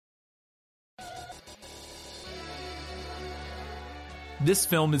This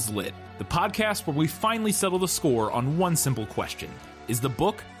Film is Lit, the podcast where we finally settle the score on one simple question. Is the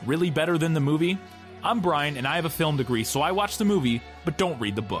book really better than the movie? I'm Brian, and I have a film degree, so I watch the movie, but don't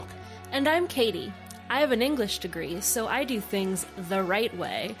read the book. And I'm Katie. I have an English degree, so I do things the right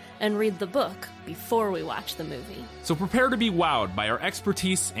way and read the book before we watch the movie. So prepare to be wowed by our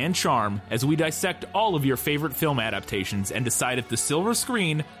expertise and charm as we dissect all of your favorite film adaptations and decide if the silver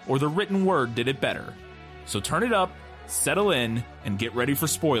screen or the written word did it better. So turn it up, settle in, and get ready for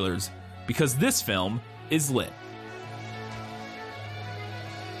spoilers, because this film is lit.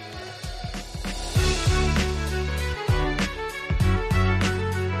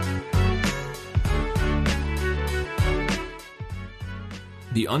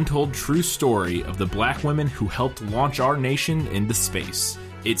 The untold true story of the black women who helped launch our nation into space.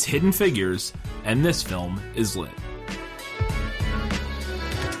 It's Hidden Figures, and this film is lit.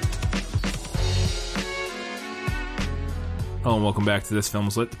 Hello and welcome back to This Film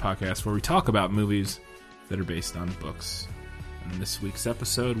is Lit, the podcast where we talk about movies that are based on books. In this week's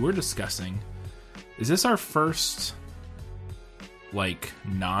episode, we're discussing, is this our first,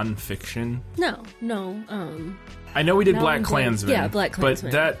 non-fiction? No. I know we did Black Klansman. Yeah, Black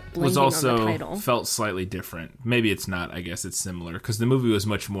Klansman. But that was also felt slightly different. Maybe it's not. I guess it's similar because the movie was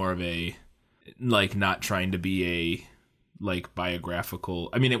much more of a not trying to be a biographical.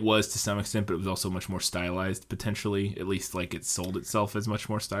 I mean, it was to some extent, but it was also much more stylized. Potentially, at least it sold itself as much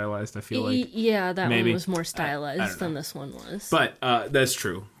more stylized. I feel like that maybe. one was more stylized than this one was. But that's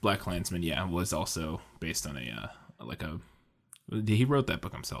true. Black Klansman, was also based on he wrote that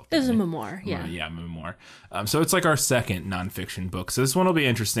book himself. It was a memoir, a memoir. So it's our second nonfiction book. So this one will be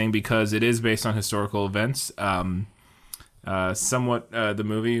interesting because it is based on historical events. Somewhat, the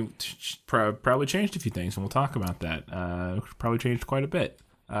movie probably changed a few things, and we'll talk about that. Probably changed quite a bit.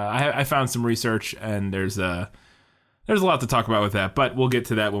 I found some research, and there's a lot to talk about with that, but we'll get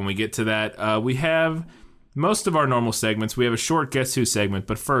to that when we get to that. We have most of our normal segments. We have a short Guess Who segment,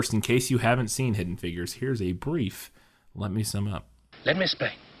 but first, in case you haven't seen Hidden Figures, here's a brief Let Me Sum Up. Let me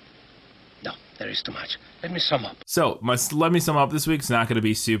explain. No, there is too much. Let me sum up. So, Let Me Sum Up this week's not going to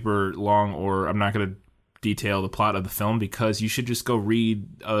be super long, or I'm not going to detail the plot of the film, because you should just go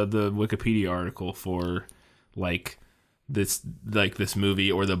read the Wikipedia article for this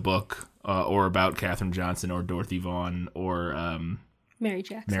movie or the book or about Katherine Johnson or Dorothy Vaughan or Mary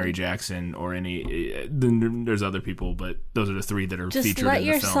Jackson or any. There's other people, but those are the three that are featured in the film. Just let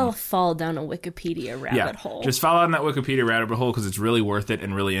yourself fall down a Wikipedia rabbit hole. Just fall down that Wikipedia rabbit hole because it's really worth it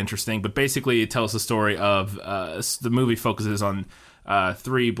and really interesting. But basically, it tells the story of the movie focuses on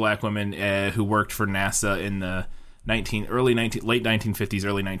three black women who worked for NASA in the late 1950s,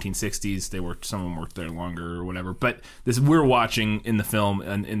 early 1960s. Some of them worked there longer or whatever. But we're watching in the film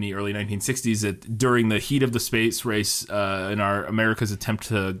in the early 1960s that during the heat of the space race in America's attempt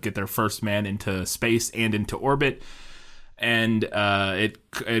to get their first man into space and into orbit. And it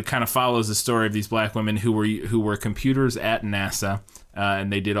kind of follows the story of these black women who were computers at NASA,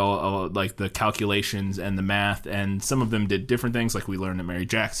 and they did all the calculations and the math. And some of them did different things, like we learned that Mary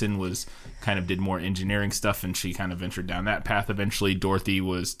Jackson did more engineering stuff, and she kind of ventured down that path. Eventually, Dorothy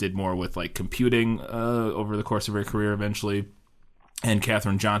did more with computing over the course of her career. Eventually, and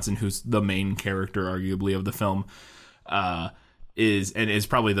Katherine Johnson, who's the main character, arguably, of the film, is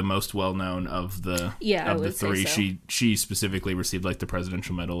probably the most well known of the three. So. She specifically received the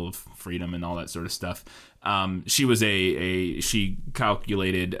Presidential Medal of Freedom and all that sort of stuff. She was she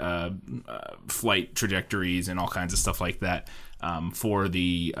calculated flight trajectories and all kinds of stuff like that for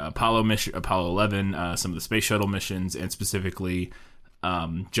the Apollo mission, Apollo 11, some of the space shuttle missions, and specifically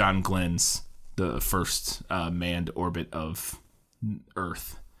John Glenn's the first manned orbit of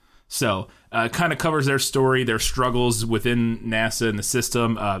Earth. So, kind of covers their story, their struggles within NASA and the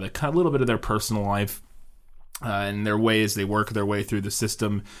system, a little bit of their personal life, and their ways they work their way through the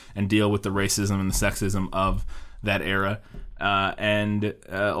system and deal with the racism and the sexism of that era. And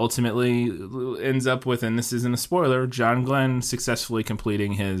ultimately ends up with, and this isn't a spoiler, John Glenn successfully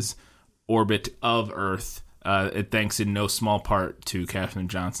completing his orbit of Earth, thanks in no small part to Katherine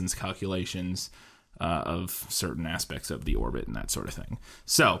Johnson's calculations of certain aspects of the orbit and that sort of thing.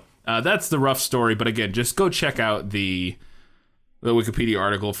 So, that's the rough story, but again, just go check out the Wikipedia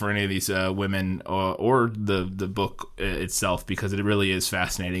article for any of these women or the book itself, because it really is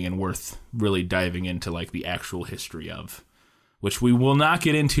fascinating and worth really diving into the actual history of, which we will not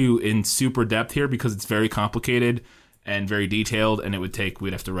get into in super depth here because it's very complicated and very detailed, and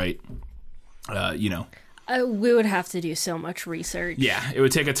we'd have to write, We would have to do so much research. Yeah, it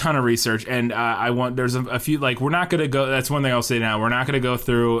would take a ton of research, and there's a few, we're not going to go, that's one thing I'll say now, we're not going to go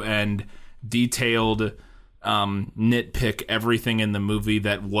through and detailed nitpick everything in the movie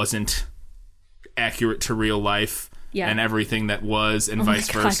that wasn't accurate to real life and everything that was, and vice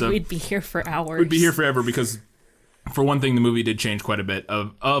versa. We'd be here for hours. We'd be here forever because, for one thing, the movie did change quite a bit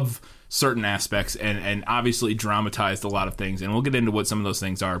of certain aspects and obviously dramatized a lot of things. And we'll get into what some of those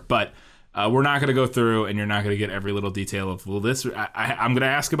things are. But we're not going to go through, and you're not going to get every little detail of, well, this... I'm going to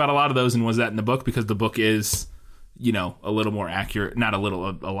ask about a lot of those, and was that in the book? Because the book is, you know, a little more accurate. Not a little,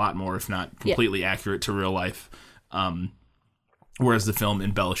 a lot more, if not completely accurate to real life. Whereas the film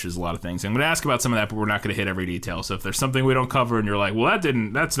embellishes a lot of things. I'm going to ask about some of that, but we're not going to hit every detail. So if there's something we don't cover and you're like, well,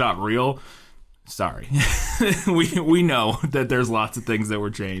 that's not real, sorry. we know that there's lots of things that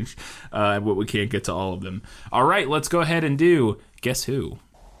were changed, but we can't get to all of them. All right, let's go ahead and do Guess Who?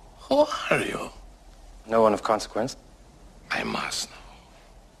 Who are you? No one of consequence. I must know.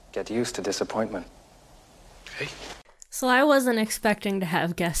 Get used to disappointment. Okay. So I wasn't expecting to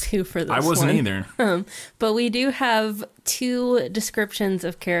have Guess Who for this one. I wasn't either. But we do have 2 descriptions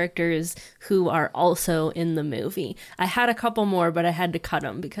of characters who are also in the movie. I had a couple more, but I had to cut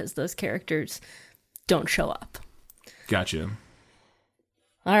them because those characters don't show up. Gotcha.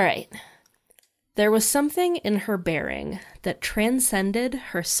 All right. There was something in her bearing that transcended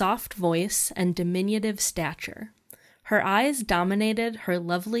her soft voice and diminutive stature. Her eyes dominated her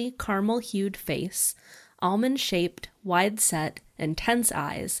lovely caramel-hued face, almond-shaped, wide-set, intense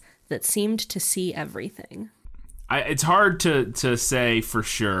eyes that seemed to see everything. It's hard to say for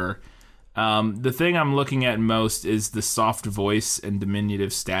sure. The thing I'm looking at most is the soft voice and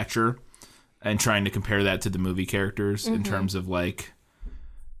diminutive stature, and trying to compare that to the movie characters in terms of like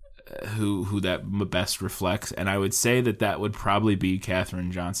who that best reflects. And I would say that would probably be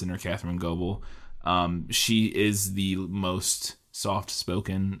Katherine Johnson or Catherine Goebel. She is the most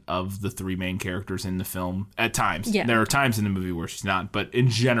soft-spoken of the 3 main characters in the film at times. Yeah. There are times in the movie where she's not, but in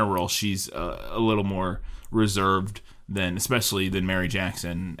general she's a little more reserved than Mary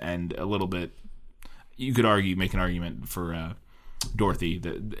Jackson, and a little bit, you could make an argument for Dorothy,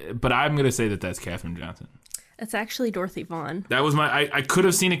 but I'm going to say that that's Katherine Johnson. It's actually Dorothy Vaughan. That was I could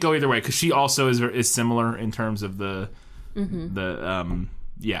have seen it go either way, because she also is similar in terms of the being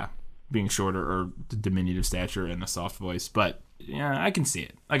shorter or the diminutive stature and a soft voice, but yeah, I can see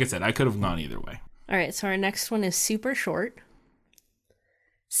it. Like I said, I could have gone either way. All right, so our next one is super short.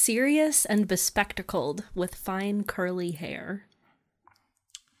 Serious and bespectacled with fine curly hair.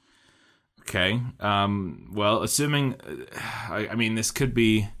 Okay. Well, assuming this could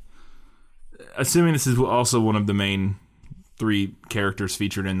be... Assuming this is also one of the main 3 characters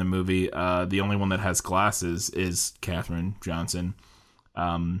featured in the movie, the only one that has glasses is Katherine Johnson.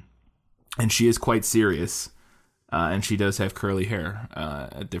 And she is quite serious. And she does have curly hair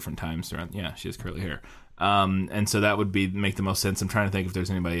at different times. Yeah, she has curly hair. And so that would make the most sense. I'm trying to think if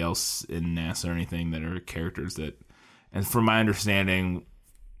there's anybody else in NASA or anything that are characters that... And from my understanding,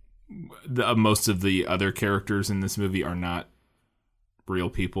 most of the other characters in this movie are not real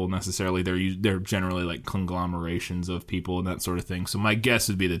people necessarily. They're generally like conglomerations of people and that sort of thing. So my guess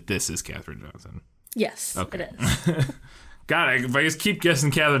would be that this is Katherine Johnson. Yes, okay. It is. God, if I just keep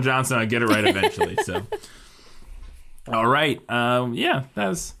guessing Katherine Johnson, I'll get it right eventually. So, all right,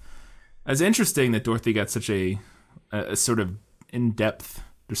 that's interesting that Dorothy got such a sort of in-depth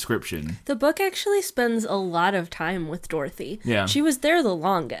description. The book actually spends a lot of time with Dorothy. Yeah, she was there the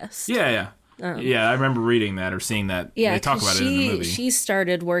longest. Yeah. Yeah, I remember reading that or seeing that. Yeah, they talk about it in the movie. She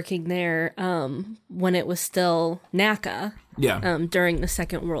started working there when it was still NACA. Yeah. During the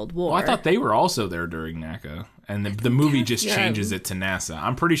Second World War. Well, I thought they were also there during NACA, and the movie just changes it to NASA.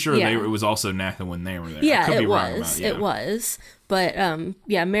 I'm pretty sure it was also NACA when they were there. Yeah, it was. But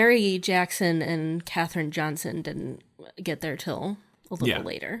Mary Jackson and Katherine Johnson didn't get there till a little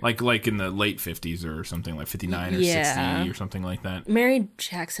later. Like in the late 50s or something, like 59 or 60 or something like that. Mary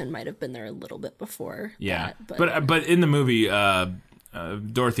Jackson might have been there a little bit before that. But in the movie,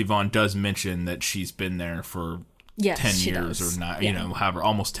 Dorothy Vaughan does mention that she's been there for 10 years or not, however,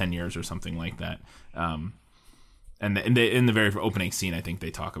 almost 10 years or something like that. And in the very opening scene, I think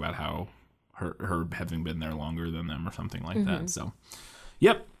they talk about how her having been there longer than them or something like that. So,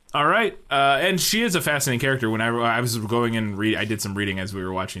 yep. All right, and she is a fascinating character. When I was going and I did some reading as we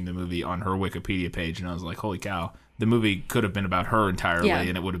were watching the movie on her Wikipedia page, and I was like, holy cow, the movie could have been about her entirely,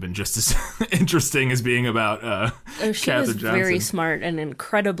 and it would have been just as interesting as being about she was Johnson. Very smart and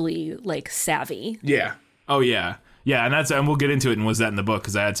incredibly, savvy. Yeah. Oh, yeah. Yeah, and we'll get into it. And was that in the book?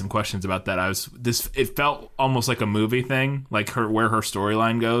 Because I had some questions about that. It felt almost like a movie thing, like where her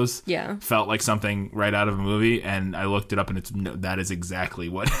storyline goes. Yeah, felt like something right out of a movie. And I looked it up, and that is exactly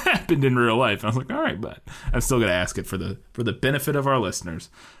what happened in real life. And I was like, all right, but I'm still gonna ask it for the benefit of our listeners.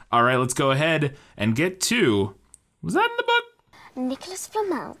 All right, let's go ahead and get to. Was that in the book? Nicholas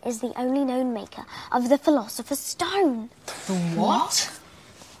Flamel is the only known maker of the Philosopher's Stone. The what?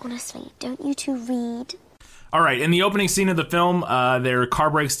 Honestly, don't you two read? All right, in the opening scene of the film, their car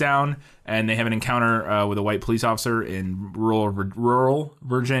breaks down, and they have an encounter with a white police officer in rural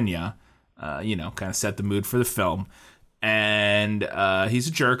Virginia. Kind of set the mood for the film. And he's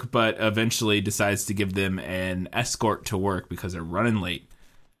a jerk, but eventually decides to give them an escort to work because they're running late.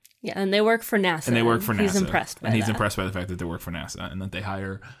 Yeah, and they work for NASA. He's impressed by that. And he's impressed by the fact that they work for NASA and that they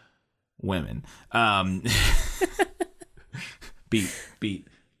hire women. Beat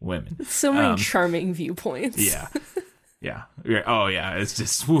women. So many charming viewpoints. Yeah. Oh yeah, it's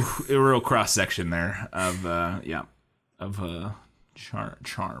just a real cross section there of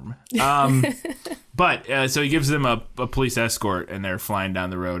charm. But so he gives them a police escort, and they're flying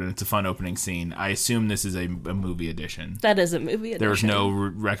down the road, and it's a fun opening scene. I assume this is a movie edition. That is a movie edition. There's no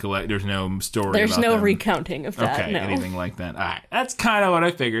There's no story. There's about no them. recounting of that. Okay, no. anything like that. All right, that's kind of what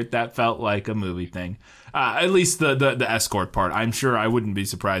I figured. That felt like a movie thing. At least the escort part. I'm sure I wouldn't be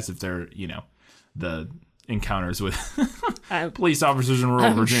surprised if they're the encounters with police officers in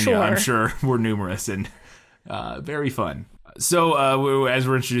rural Virginia. Sure. I'm sure were numerous and very fun. So as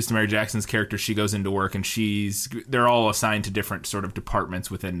we're introduced to Mary Jackson's character, she goes into work, and they're all assigned to different sort of departments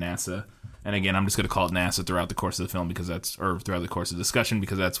within NASA. And again, I'm just going to call it NASA throughout the course of the film throughout the course of the discussion,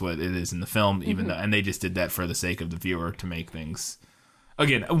 because that's what it is in the film. Even though, and they just did that for the sake of the viewer to make things.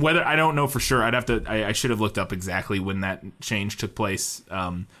 Again, whether I don't know for sure. I should have looked up exactly when that change took place,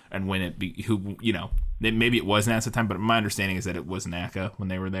 and when maybe it was NASA time, but my understanding is that it was NACA when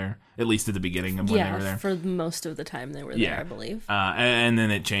they were there, at least at the beginning of when they were there. For most of the time they were there, I believe. And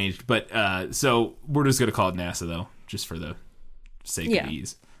then it changed. But so we're just going to call it NASA, though, just for the sake of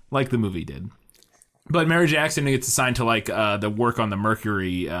ease, like the movie did. But Mary Jackson gets assigned to the work on the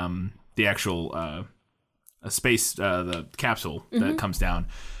Mercury, the actual space, the capsule that comes down,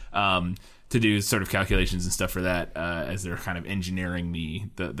 to do sort of calculations and stuff for that, as they're kind of engineering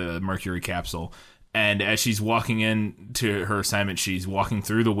the Mercury capsule. And as she's walking into her assignment, she's walking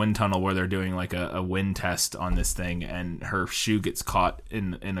through the wind tunnel where they're doing like a wind test on this thing, and her shoe gets caught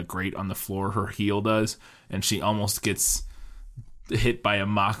in a grate on the floor. Her heel does, and she almost gets hit by a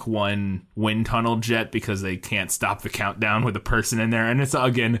Mach 1 wind tunnel jet because they can't stop the countdown with a person in there. And it's,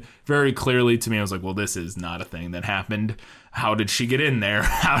 again, very clearly to me, I was like, well, this is not a thing that happened. How did she get in there?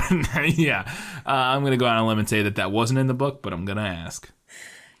 I'm going to go out on a limb and say that wasn't in the book, but I'm going to ask.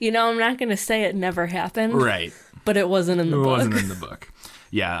 I'm not going to say it never happened. Right. But it wasn't in the book. It wasn't in the book.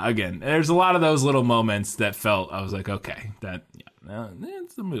 Yeah, again, there's a lot of those little moments that felt, I was like, okay,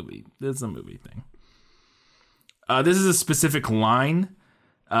 it's a movie. It's a movie thing. This is a specific line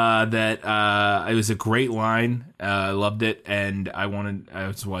that it was a great line. I loved it, and I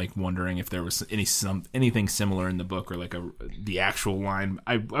was like wondering if there was anything similar in the book, or like the actual line.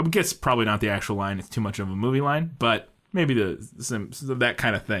 I guess probably not the actual line. It's too much of a movie line, but maybe that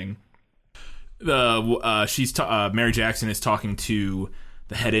kind of thing. Mary Jackson is talking to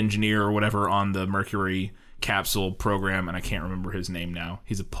the head engineer or whatever on the Mercury capsule program, and I can't remember his name now.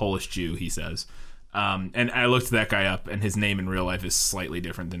 He's a Polish Jew, he says. And I looked that guy up, and his name in real life is slightly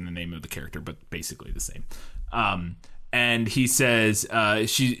different than the name of the character, but basically the same. And he says,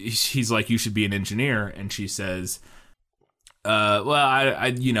 he's like, you should be an engineer. And she says, well,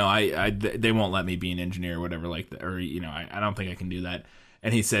 they won't let me be an engineer or whatever like that. Or, I don't think I can do that.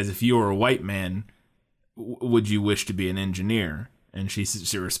 And he says, if you were a white man, would you wish to be an engineer? And she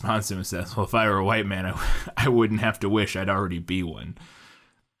responds to him and says, well, if I were a white man, I wouldn't have to wish, I'd already be one.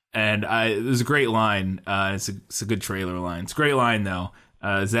 And it was a great line. It's a good trailer line. It's a great line, though.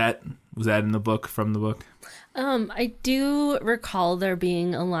 Was that in the book, from the book? I do recall there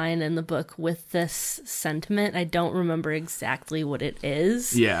being a line in the book with this sentiment. I don't remember exactly what it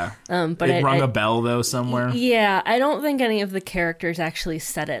is. Yeah. But it rung a bell, though, somewhere. Yeah. I don't think any of the characters actually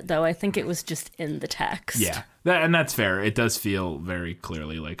said it, though. I think it was just in the text. Yeah. And that's fair. It does feel very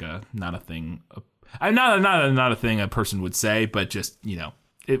clearly like not a thing. Not a thing a person would say, but just,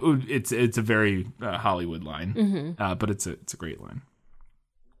 it's a very Hollywood line. But it's a great line.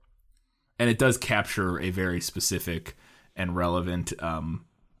 And it does capture a very specific and relevant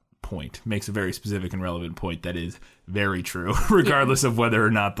point. Makes a very specific and relevant point that is very true, regardless of whether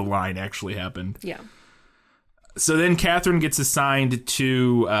or not the line actually happened. Yeah. So then Catherine gets assigned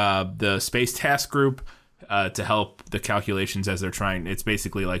to the Space Task Group, to help the calculations as they're trying. It's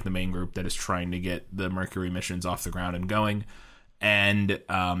basically like the main group that is trying to get the Mercury missions off the ground and going, and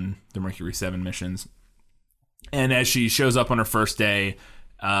the Mercury 7 missions. And as she shows up on her first day,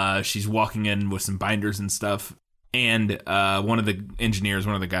 she's walking in with some binders and stuff. And one of the engineers,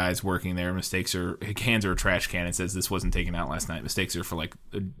 one of the guys working there, hands her a trash can and says, "This wasn't taken out last night." Mistakes her for like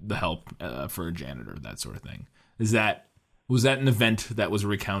the help for a janitor, that sort of thing. Was that an event that was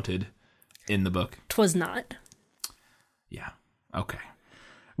recounted in the book? 'Twas not. Yeah. Okay.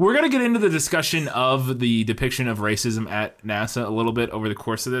 We're going to get into the discussion of the depiction of racism at NASA a little bit over the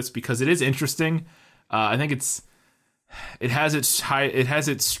course of this, because it is interesting. I think it has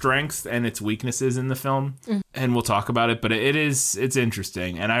its strengths and its weaknesses in the film, and we'll talk about it, but it's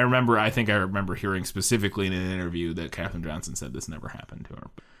interesting. And I think I remember hearing specifically in an interview that Katherine Johnson said this never happened to her.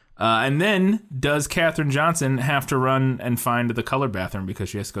 And then, does Katherine Johnson have to run and find the colored bathroom because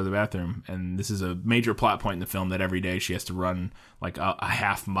she has to go to the bathroom? And this is a major plot point in the film, that every day she has to run like a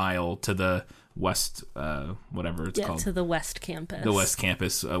half mile to the west, whatever it's called. To the West Campus. The West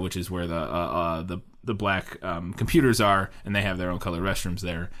Campus, which is where the black computers are, and they have their own colored restrooms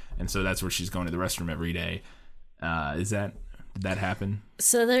there. And so that's where she's going to the restroom every day. Did that happen?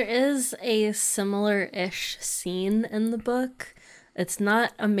 So there is a similar-ish scene in the book. It's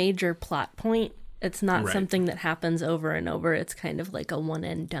not a major plot point. It's not something that happens over and over. It's kind of like a one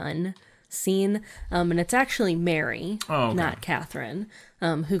and done scene. And it's actually Mary, not Catherine,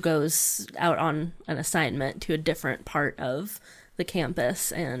 who goes out on an assignment to a different part of the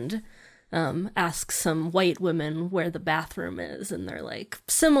campus and asks some white women where the bathroom is. And they're like,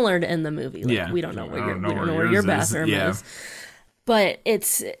 similar to in the movie. Like, we don't know where your bathroom is. But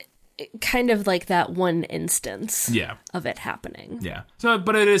it's kind of like that one instance of it happening. Yeah. So,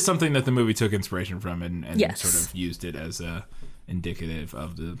 but it is something that the movie took inspiration from and sort of used it as indicative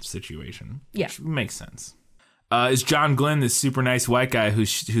of the situation. Which makes sense. Is John Glenn this super nice white guy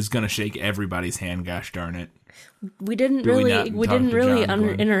who's going to shake everybody's hand? Gosh darn it. We didn't really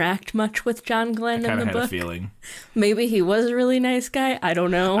interact much with John Glenn in the book. I kind of had a feeling. Maybe he was a really nice guy. I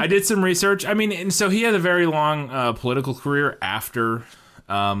don't know. I did some research. I mean, and so he had a very long political career after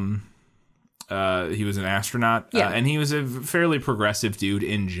he was an astronaut, and he was a fairly progressive dude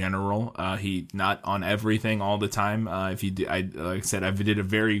in general. He not on everything all the time. Like I said, I did a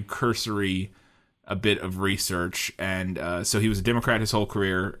very cursory a bit of research, and so he was a Democrat his whole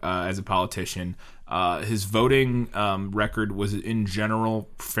career as a politician. His voting record was in general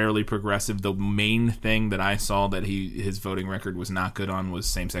fairly progressive. The main thing that I saw that his voting record was not good on was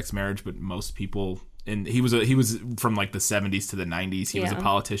same-sex marriage, but most people. And he was from like the 70s to the 90s. He was a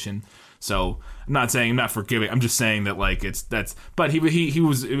politician. So I'm not forgiving. I'm just saying that like but he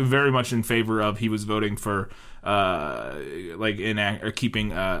was very much in favor of, he was voting for he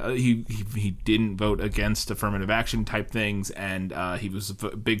didn't vote against affirmative action type things, and he was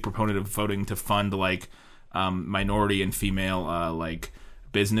a big proponent of voting to fund like minority and female like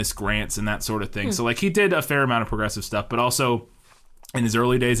business grants and that sort of thing. So like he did a fair amount of progressive stuff, but also in his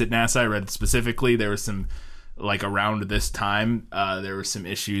early days at NASA, I read specifically there was some, like around this time, there were some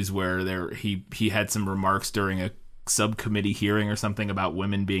issues where he had some remarks during a subcommittee hearing or something about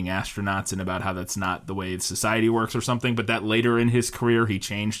women being astronauts and about how that's not the way society works or something. But that later in his career, he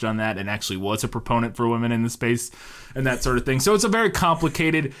changed on that and actually was a proponent for women in the space and that sort of thing. So it's a very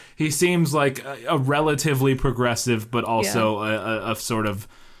complicated. He seems like a relatively progressive, but also a sort of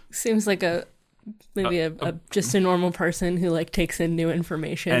seems like just a normal person who like takes in new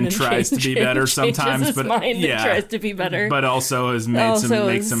information and tries to be better sometimes, but tries to be better, but also has made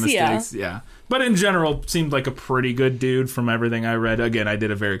some mistakes. But in general, seemed like a pretty good dude from everything I read. Again, I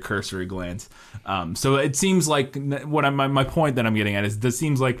did a very cursory glance. So it seems like my point that I'm getting at is this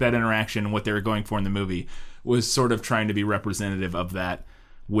seems like that interaction, what they were going for in the movie, was sort of trying to be representative of that,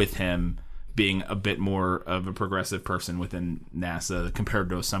 with him being a bit more of a progressive person within NASA compared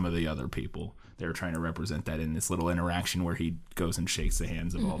to some of the other people. They were trying to represent that in this little interaction where he goes and shakes the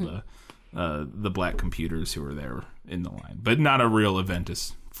hands of all the black computers who were there in the line. But not a real event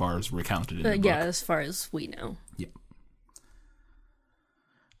as far as recounted in the book. Yeah, as far as we know. Yeah.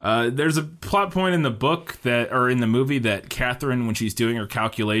 There's a plot point in the book in the movie that Catherine, when she's doing her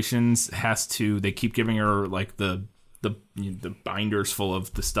calculations, they keep giving her like the binders full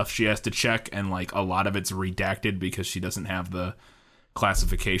of the stuff she has to check, and like a lot of it's redacted because she doesn't have the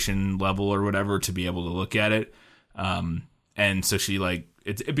classification level or whatever to be able to look at it. And so she like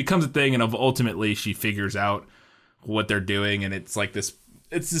it becomes a thing, and ultimately she figures out what they're doing, and it's like this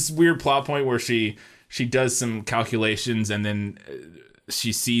weird plot point where she does some calculations, and then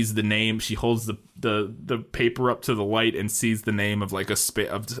she sees the name. She holds the paper up to the light and sees the name of like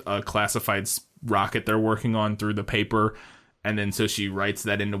a classified rocket they're working on through the paper. And then so she writes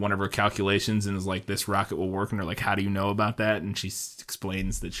that into one of her calculations and is like, this rocket will work. And they're like, how do you know about that? And she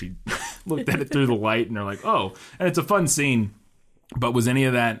explains that she looked at it through the light, and they're like, oh. And it's a fun scene. But was any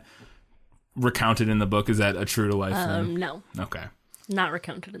of that recounted in the book? Is that a true to life thing? No. Okay. Not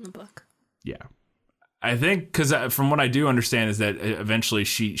recounted in the book. Yeah. I think, because from what I do understand is that eventually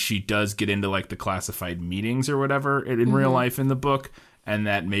she does get into like the classified meetings or whatever in real life in the book. And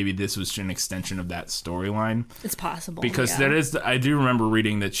that maybe this was an extension of that storyline. It's possible. Because that is, I do remember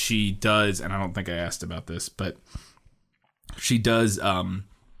reading that she does, and I don't think I asked about this, but she does have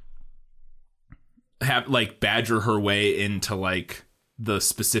like badger her way into like the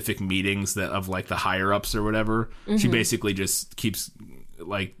specific meetings that of like the higher ups or whatever. She basically just keeps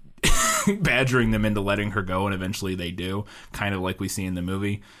like badgering them into letting her go, and eventually they do, kind of like we see in the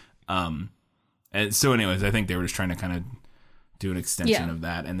movie. And so anyways, I think they were just trying to kind of do an extension of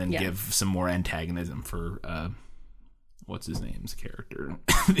that, and then give some more antagonism for what's his name's character,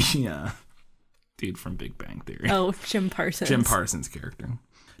 the dude from Big Bang Theory. Oh, Jim Parsons. Jim Parsons' character.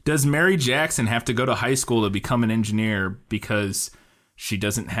 Does Mary Jackson have to go to high school to become an engineer because she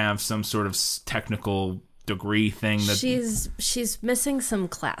doesn't have some sort of technical degree thing? That she's missing some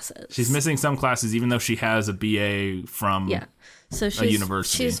classes. She's missing some classes, even though she has a BA from so a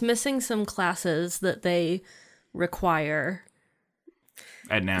university. She's missing some classes that they require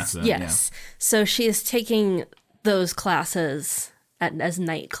at NASA. Yes. So she is taking those classes as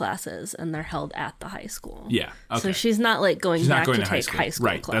night classes, and they're held at the high school. Yeah. Okay. So she's not like going back to take high school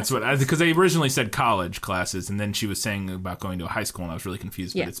right. classes. That's what, because they originally said college classes, and then she was saying about going to a high school, and I was really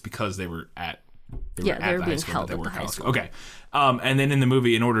confused. But it's because they were at they were being held at the high school. Okay. And then in the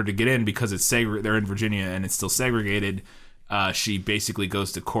movie, in order to get in, because it's they're in Virginia and it's still segregated, she basically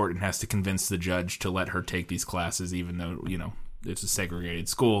goes to court and has to convince the judge to let her take these classes, even though, you know, it's a segregated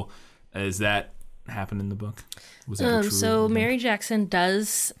school. Is that happened in the book? Was that true? So Mary Jackson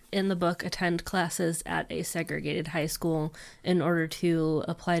does in the book attend classes at a segregated high school in order to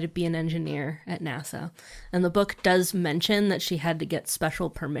apply to be an engineer at NASA. And the book does mention that she had to get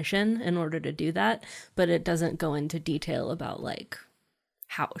special permission in order to do that, but it doesn't go into detail about like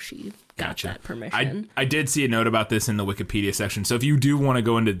how she got that permission. I did see a note about this in the Wikipedia section. So if you do want to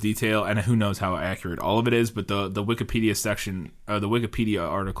go into detail, and who knows how accurate all of it is, but the Wikipedia section, the Wikipedia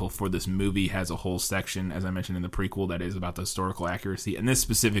article for this movie has a whole section, as I mentioned in the prequel, that is about the historical accuracy. And this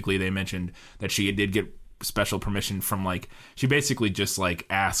specifically, they mentioned that she did get special permission from, like, she basically just like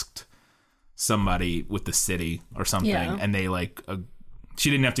asked somebody with the city or something, and they like, she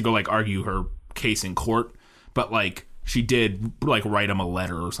didn't have to go like argue her case in court, but like, she did like write them a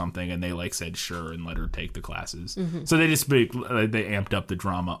letter or something, and they like said sure and let her take the classes. So they just they amped up the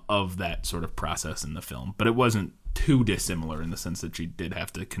drama of that sort of process in the film, but it wasn't too dissimilar in the sense that she did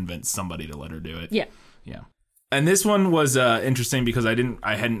have to convince somebody to let her do it. Yeah. And this one was interesting because I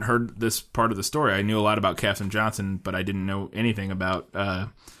hadn't heard this part of the story. I knew a lot about Katherine Johnson, but I didn't know anything about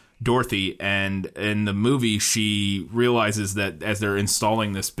Dorothy. And in the movie, she realizes that as they're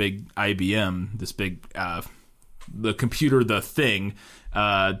installing this big IBM, this big the computer, the thing,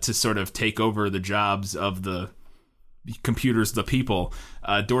 to sort of take over the jobs of the computers, the people,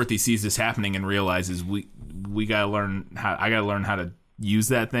 Dorothy sees this happening and realizes we gotta learn how. I gotta learn how to use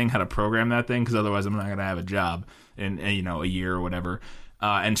that thing, how to program that thing, because otherwise I'm not gonna have a job in a year or whatever.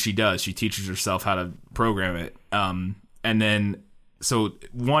 And she does. She teaches herself how to program it. And then, so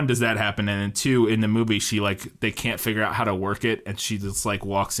one, does that happen? And then two, in the movie, she like they can't figure out how to work it, and she just like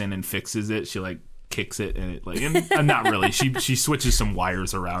walks in and fixes it. She like kicks it, and it like, and not really, she switches some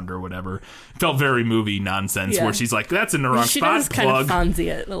wires around or whatever. It felt very movie nonsense where she's like, that's in the wrong she spot, does kind plug. of Fonzie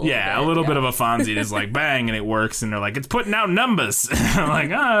it a little bit. A little bit of a Fonzie. It's like bang, and it works, and they're like, it's putting out numbers. I'm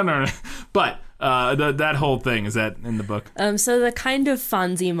like, I don't know. But that whole thing, is that in the book? So the kind of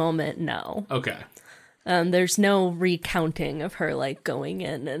Fonzie moment, no. Okay. There's no recounting of her like going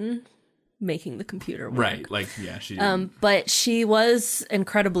in and making the computer work. Right. Like, yeah, she but she was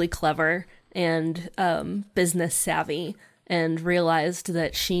incredibly clever and business savvy, and realized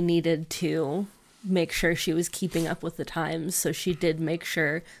that she needed to make sure she was keeping up with the times. So she did make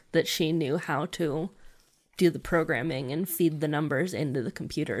sure that she knew how to do the programming and feed the numbers into the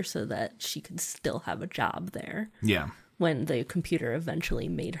computer so that she could still have a job there. Yeah. When the computer eventually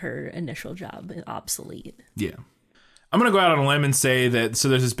made her initial job obsolete. Yeah. I'm going to go out on a limb and say that, so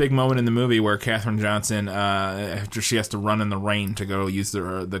there's this big moment in the movie where Katherine Johnson, after she has to run in the rain to go use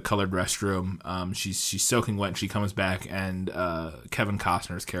the colored restroom, she's soaking wet, and she comes back, and Kevin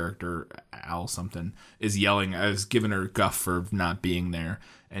Costner's character, Al something, is yelling, is giving her guff for not being there,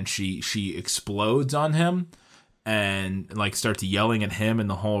 and she explodes on him, and like starts yelling at him in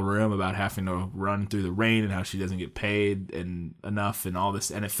the whole room about having to run through the rain and how she doesn't get paid and enough and all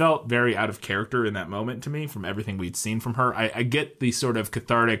this. And it felt very out of character in that moment to me from everything we'd seen from her. I get the sort of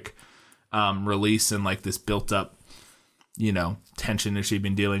cathartic release and like this built up, tension that she'd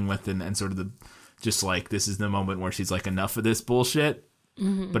been dealing with and sort of the, just like, this is the moment where she's like, enough of this bullshit.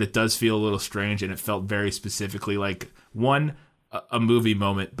 Mm-hmm. But it does feel a little strange, and it felt very specifically like, one, a movie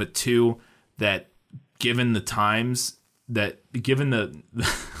moment, but two, that given the times, that given the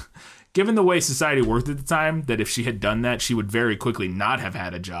given the way society worked at the time, that if she had done that, she would very quickly not have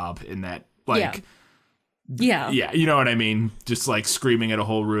had a job in that, like, yeah, you know what I mean? Just like screaming at a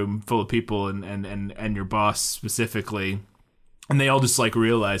whole room full of people and your boss specifically, and they all just like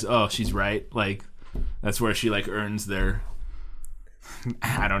realize, oh, she's right. Like, that's where she like earns their,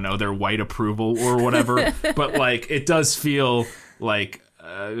 I don't know, their white approval or whatever. But like, it does feel like,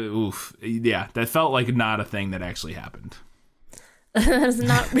 that felt like not a thing that actually happened.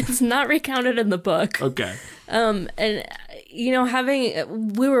 It's not recounted in the book. Okay. And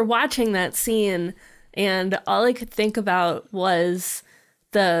we were watching that scene, and all I could think about was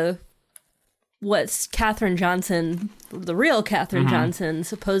what Katherine Johnson, the real Katherine Johnson,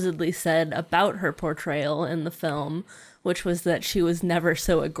 supposedly said about her portrayal in the film, which was that she was never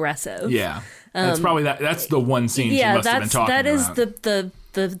so aggressive. Yeah, that's probably that's the one scene she must have been talking about. That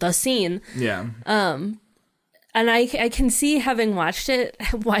is the scene. Yeah. And I can see, having watched it,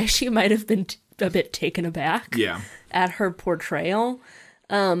 why she might have been a bit taken aback. Yeah. At her portrayal.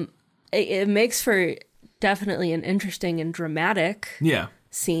 It makes for definitely an interesting and dramatic. Yeah.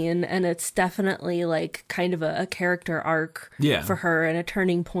 Scene, and it's definitely like kind of a character arc for her and a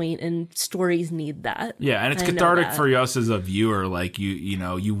turning point, and stories need that. Yeah, and it's cathartic for us as a viewer. Like,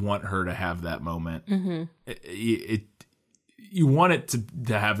 you want her to have that moment. Mm-hmm. You want it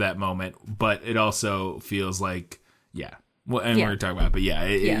to have that moment, but it also feels like, we're talking about it, but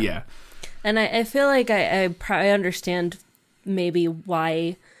yeah. And I feel like I probably understand maybe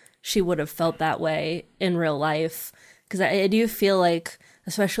why she would have felt that way in real life, because I do feel like,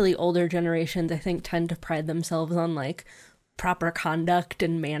 especially older generations, I think, tend to pride themselves on like proper conduct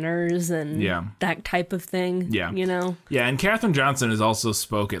and manners and that type of thing. Yeah. Yeah. And Katherine Johnson has also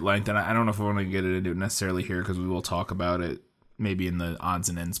spoke at length, and I don't know if we want to get into it necessarily here, because we will talk about it maybe in the odds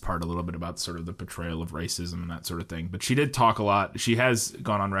and ends part a little bit about sort of the portrayal of racism and that sort of thing. But she did talk a lot. She has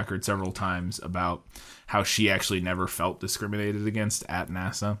gone on record several times about how she actually never felt discriminated against at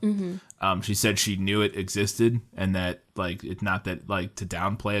NASA. Mm-hmm. She said she knew it existed, and that like, it's not that like to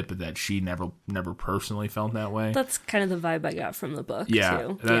downplay it, but that she never personally felt that way. That's kind of the vibe I got from the book.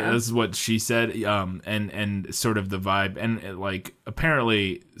 Yeah, that's what she said. And sort of the vibe, and like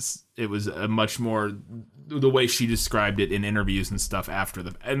apparently it was a much more, the way she described it in interviews and stuff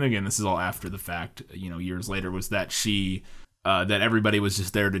and again, this is all after the fact, years later, was that she, that everybody was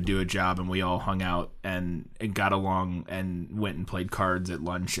just there to do a job, and we all hung out and got along and went and played cards at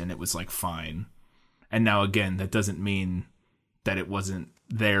lunch, and it was like fine. And now again, that doesn't mean that it wasn't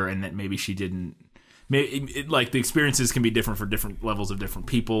there, and that maybe she didn't. Like, the experiences can be different for different levels of different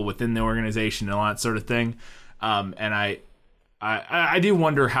people within the organization and all that sort of thing. And I do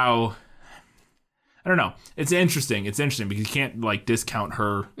wonder how. I don't know. It's interesting. It's interesting because you can't like discount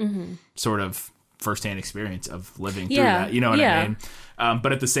her sort of firsthand experience of living through that. You know what I mean?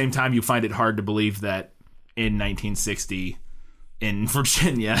 But at the same time, you find it hard to believe that in 1960 in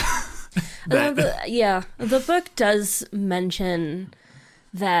Virginia. The book does mention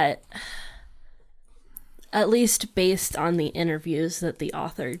that, at least based on the interviews that the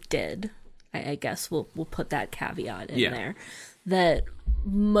author did, I guess we'll put that caveat in there, that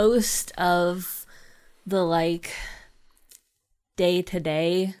most of the like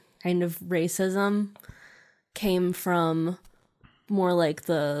day-to-day kind of racism came from more like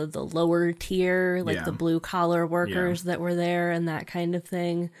the lower tier, like the blue collar workers that were there and that kind of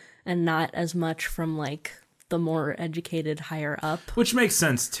thing, and not as much from like the more educated higher up. Which makes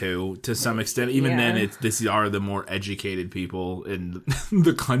sense too, to some extent. Even then, these are the more educated people in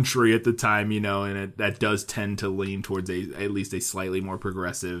the country at the time, and that does tend to lean towards at least a slightly more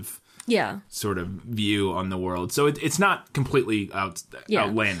progressive sort of view on the world. So it's not completely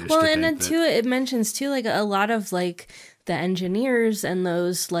outlandish. Well, and then too, it mentions too, like a lot of like the engineers and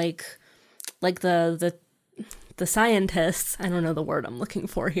those like the scientists. I don't know the word I'm looking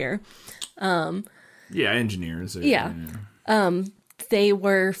for here. Engineers. They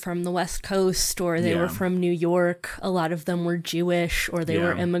were from the West Coast, or they were from New York. A lot of them were Jewish, or they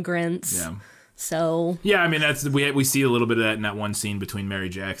were immigrants. Yeah. So I mean, that's we see a little bit of that in that one scene between Mary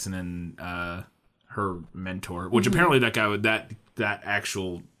Jackson and her mentor, which apparently that guy that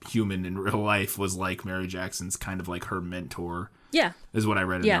actual human in real life was like Mary Jackson's kind of like her mentor. Yeah. Is what I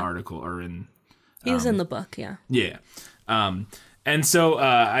read in the article or in. He was in the book. Yeah. Yeah. And so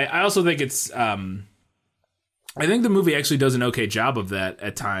I also think it's. I think the movie actually does an okay job of that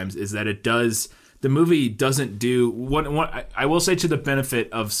at times. Is that it does. The movie doesn't do what I will say to the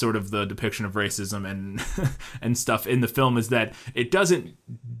benefit of sort of the depiction of racism and and stuff in the film is that it doesn't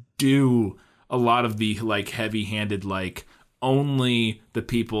do a lot of the like heavy-handed like only the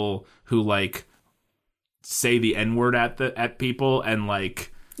people who like say the N-word at people and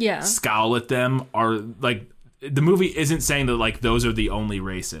like scowl at them are like the movie isn't saying that like those are the only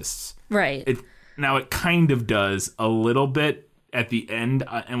racists. Right. Now it kind of does a little bit at the end,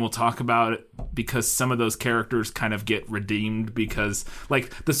 and we'll talk about it because some of those characters kind of get redeemed because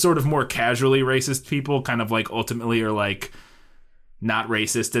like the sort of more casually racist people kind of like ultimately are like not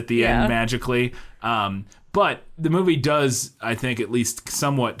racist at the end magically. But the movie does, I think, at least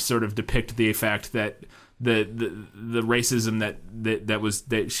somewhat sort of depict the fact that the racism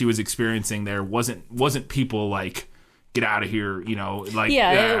that she was experiencing there wasn't people like get out of here, you know, like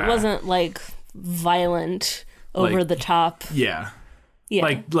it wasn't like violent over like, the top. Yeah.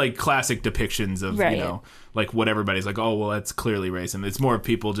 Like classic depictions of, you know, like what everybody's like, oh, well, that's clearly racism. It's more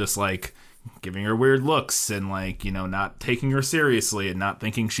people just like giving her weird looks and like, you know, not taking her seriously and not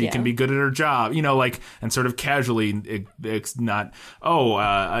thinking she can be good at her job, you know, like, and sort of casually it's not,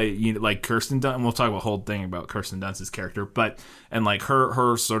 like Kirsten Dunst, and we'll talk about the whole thing about Kirsten Dunst's character, but, and like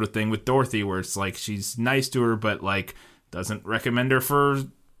her sort of thing with Dorothy where it's like, she's nice to her, but like doesn't recommend her for,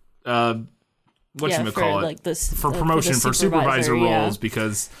 whatchamacallit, like this, for promotion, for supervisor roles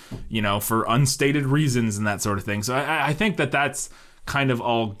because, you know, for unstated reasons and that sort of thing. So I think that's kind of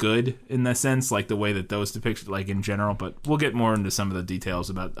all good in the sense, like the way that those depicted, like in general, but we'll get more into some of the details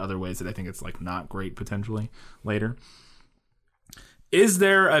about other ways that I think it's like not great potentially later. Is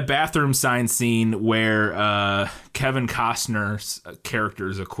there a bathroom sign scene where Kevin Costner's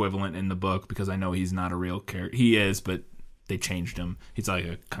character's equivalent in the book, because I know he's not a real character. He is, but they changed him. He's like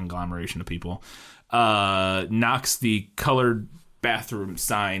a conglomeration of people. Knocks the colored bathroom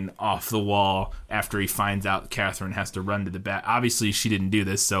sign off the wall after he finds out Catherine has to run to the bath. Obviously, she didn't do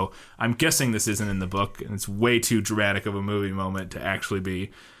this, so I'm guessing this isn't in the book, and it's way too dramatic of a movie moment to actually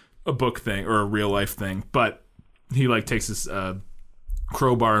be a book thing or a real life thing. But he like takes this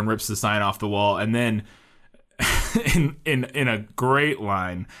crowbar and rips the sign off the wall, and then in a great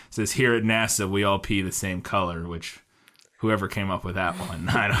line says, "Here at NASA, we all pee the same color," which. Whoever came up with that one.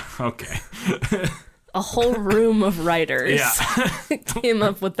 Okay. A whole room of writers came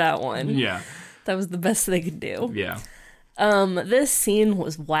up with that one. Yeah. That was the best they could do. Yeah. This scene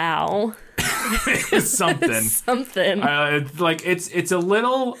was wow. It's something. It's something. It's a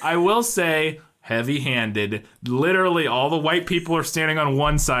little, I will say, heavy-handed. Literally, all the white people are standing on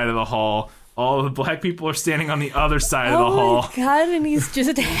one side of the hall. All the black people are standing on the other side of the hall. Oh my God, and he's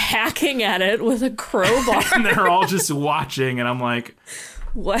just hacking at it with a crowbar. And they're all just watching, and I'm like...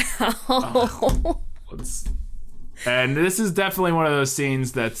 Wow. And this is definitely one of those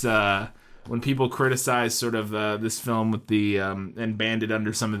scenes that's... when people criticize sort of this film with the... and band it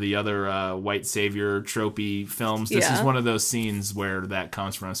under some of the other white savior tropey films, this is one of those scenes where that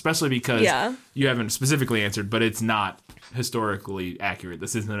comes from. Especially because you haven't specifically answered, but it's not... historically accurate.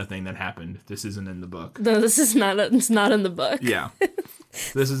 This isn't a thing that happened. This isn't in the book. No, this is not. It's not in the book. Yeah,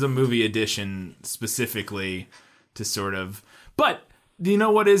 this is a movie edition specifically to sort of. But you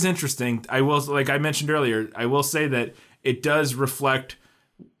know what is interesting? I will, like I mentioned earlier, I will say that it does reflect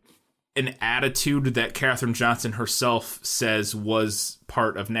an attitude that Katherine Johnson herself says was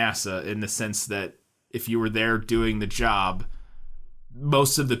part of NASA, in the sense that if you were there doing the job,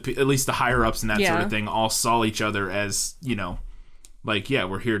 most of the, at least the higher ups and that sort of thing, all saw each other as, you know, like, yeah,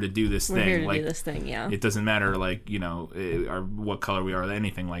 we're here to do this thing. We're here to like, do this thing, yeah. It doesn't matter, like, you know, or what color we are, or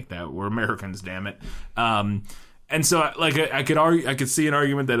anything like that. We're Americans, damn it. And so, like, I could see an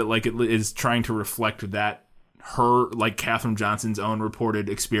argument that it is trying to reflect that her, like, Katherine Johnson's own reported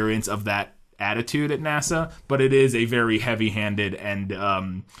experience of that attitude at NASA, but it is a very heavy-handed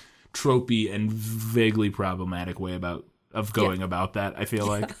and tropey and vaguely problematic way of going about that, I feel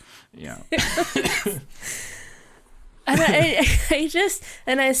like. Yeah.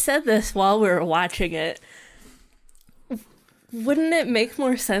 And I said this while we were watching it, wouldn't it make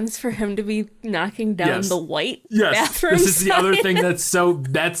more sense for him to be knocking down the white bathroom This is the other sign? thing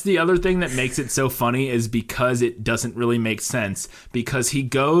that's the other thing that makes it so funny, is because it doesn't really make sense, because he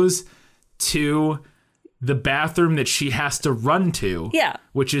goes to the bathroom that she has to run to,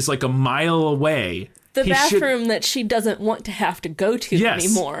 which is like a mile away. The bathroom that she doesn't want to have to go to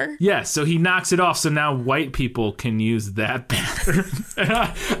anymore. Yes, so he knocks it off so now white people can use that bathroom.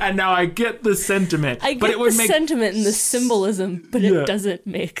 And now I get the sentiment. I get the sentiment and the symbolism, but it doesn't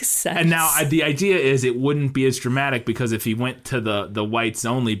make sense. And now the idea is it wouldn't be as dramatic because if he went to the whites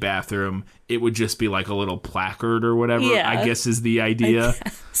only bathroom, it would just be like a little placard or whatever, I guess is the idea.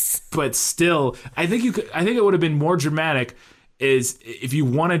 But still, I think it would have been more dramatic is if you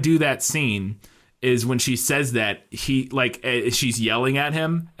want to do that scene is when she says that she's yelling at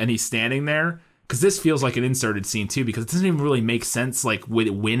him and he's standing there, because this feels like an inserted scene too, because it doesn't even really make sense like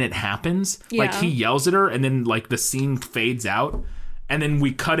when it happens. Like he yells at her and then like the scene fades out and then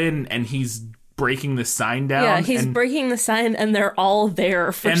we cut in and he's breaking the sign down. Yeah, he's breaking the sign and they're all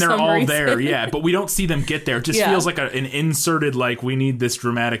there for some reason. And they're all there, yeah, but we don't see them get there. It just feels like an inserted like we need this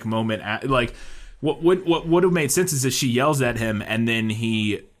dramatic moment like what would have made sense is if she yells at him and then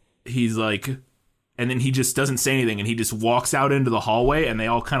he's like, and then he just doesn't say anything and he just walks out into the hallway and they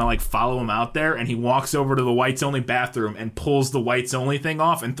all kind of like follow him out there and he walks over to the whites only bathroom and pulls the whites only thing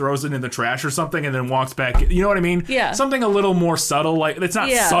off and throws it in the trash or something and then walks back. You know what I mean? Yeah. Something a little more subtle. Like it's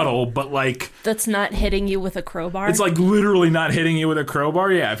not subtle, but like that's not hitting you with a crowbar. It's like literally not hitting you with a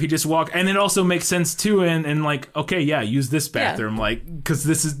crowbar. Yeah. If he just and it also makes sense too. And like, okay, yeah, use this bathroom. Like, cause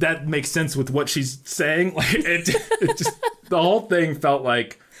that makes sense with what she's saying. Like it just, the whole thing felt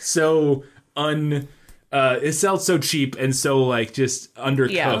like so it felt so cheap and so like just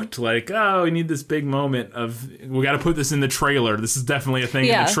undercooked. Like, oh, we need this big moment of we got to put this in the trailer. This is definitely a thing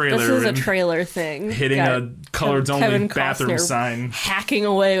in the trailer. This is a trailer thing. Hitting a coloreds only bathroom sign, hacking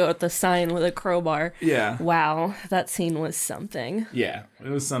away with the sign with a crowbar. Yeah. Wow, that scene was something. Yeah, it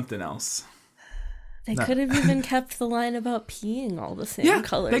was something else. They could have even kept the line about peeing all the same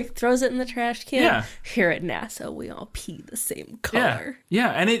color. Throws it in the trash can. Yeah. Here at NASA, we all pee the same color. Yeah,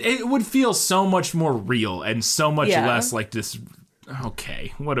 and it would feel so much more real and so much less like this.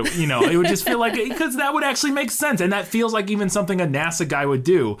 Okay, it would just feel like because that would actually make sense, and that feels like even something a NASA guy would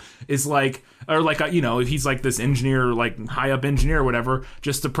do is like, or like if he's like this engineer, like high up engineer or whatever,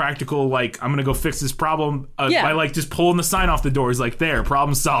 just the practical like I'm gonna go fix this problem by like just pulling the sign off the door. He's like there,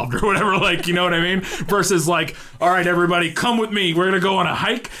 problem solved or whatever, like you know what I mean? Versus like, all right, everybody, come with me. We're gonna go on a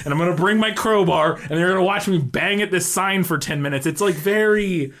hike, and I'm gonna bring my crowbar, and you're gonna watch me bang at this sign for 10 minutes. It's like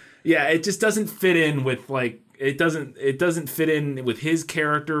very it just doesn't fit in with like. It doesn't fit in with his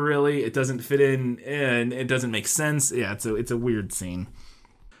character really. It doesn't fit in and it doesn't make sense. Yeah, it's a weird scene.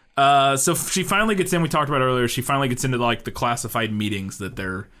 So she finally gets in. We talked about earlier. She finally gets into like the classified meetings that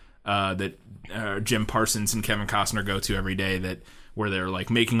Jim Parsons and Kevin Costner go to every day where they're like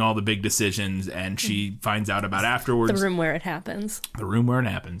making all the big decisions, and she finds out about afterwards. The room where it happens.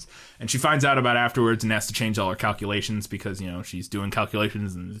 And she finds out about afterwards and has to change all her calculations because, she's doing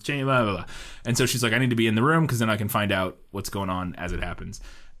calculations and change, blah, blah, blah. And so she's like, I need to be in the room because then I can find out what's going on as it happens.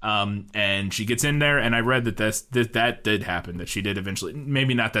 And she gets in there, and I read that did happen, that she did eventually,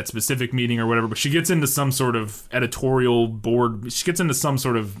 maybe not that specific meeting or whatever, but she gets into some sort of editorial board. She gets into some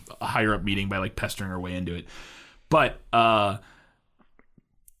sort of higher up meeting by like pestering her way into it. But,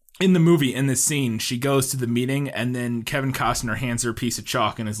 in the movie, in this scene, she goes to the meeting and then Kevin Costner hands her a piece of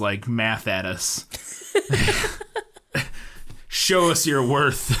chalk and is like, math at us. Show us your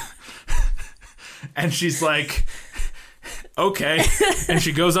worth. And she's like, okay. And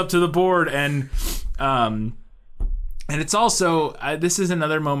she goes up to the board and it's also, this is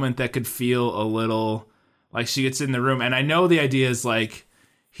another moment that could feel a little like she gets in the room. And I know the idea is like,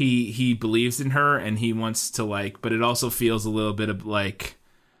 he believes in her and he wants to like, but it also feels a little bit of like,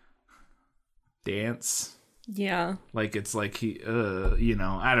 dance, like it's like he I don't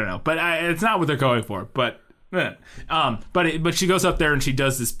know, but it's not what they're going for, but she goes up there and she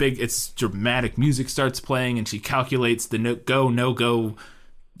does this big, it's dramatic music starts playing and she calculates the no go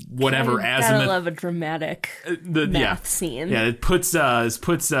whatever azimuth. Gotta love a dramatic math scene. It puts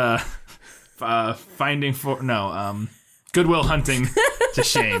Goodwill Hunting to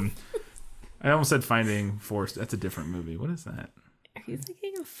shame. I almost said Finding Forrest. That's a different movie. What is that? Are you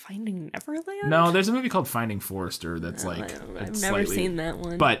thinking of Finding Neverland? No, there's a movie called Finding Forrester that's I've never seen that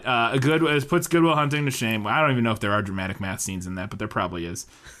one. But it puts Goodwill Hunting to shame. I don't even know if there are dramatic math scenes in that, but there probably is,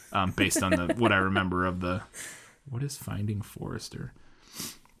 based on what I remember of the... What is Finding Forrester?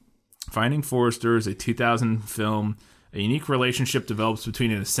 Finding Forrester is a 2000 film. A unique relationship develops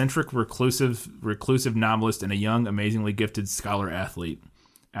between an eccentric, reclusive novelist and a young, amazingly gifted scholar-athlete.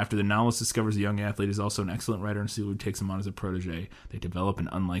 After the novelist discovers the young athlete is also an excellent writer and Sulu takes him on as a protege, they develop an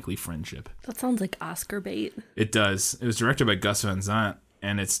unlikely friendship. That sounds like Oscar bait. It does. It was directed by Gus Van Sant,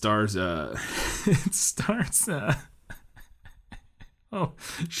 and it stars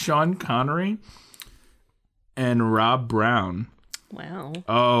Sean Connery, and Rob Brown. Wow.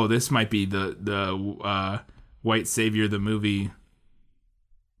 Oh, this might be the white savior, the movie,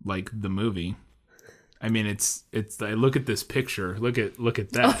 like the movie. I mean, it's. I look at this picture. Look at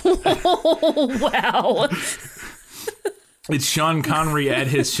that. Oh, wow. It's Sean Connery at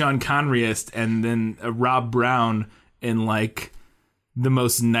his Sean Conneryest, and then Rob Brown in like the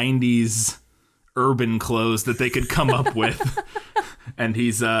most 90s urban clothes that they could come up with. And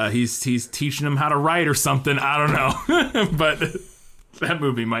he's teaching him how to write or something. I don't know. But that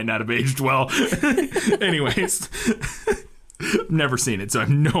movie might not have aged well. Anyways, never seen it, so I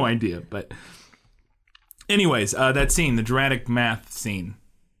have no idea. But anyways, that scene, the dramatic math scene.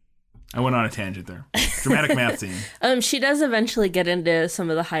 I went on a tangent there. Dramatic math scene. She does eventually get into some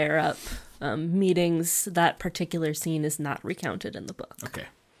of the higher up meetings. That particular scene is not recounted in the book. Okay.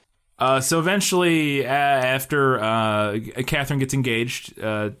 So eventually, after Catherine gets engaged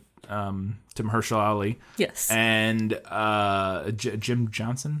to Mahershala Ali. Yes. And Jim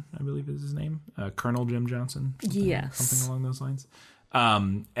Johnson, I believe is his name. Colonel Jim Johnson. Yes. Something along those lines.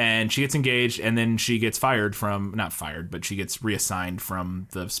 And she gets engaged, and then she gets not fired, but she gets reassigned from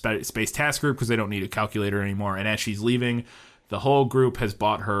the Space Task Group because they don't need a calculator anymore. And as she's leaving, the whole group has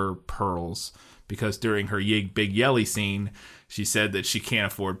bought her pearls because during her big yelly scene, she said that she can't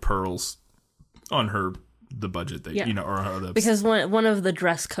afford pearls on the budget that because one of the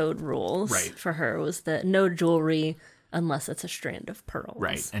dress code rules right. for her was that no jewelry unless it's a strand of pearls.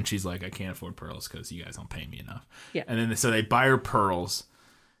 Right. And she's like, I can't afford pearls because you guys don't pay me enough. Yeah. And then so they buy her pearls,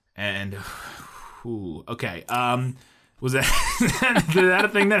 and okay. Was that is that a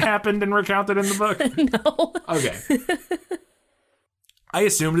thing that happened and recounted in the book? No. Okay. I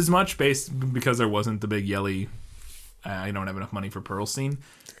assumed as much because there wasn't the big yelly I don't have enough money for pearls scene.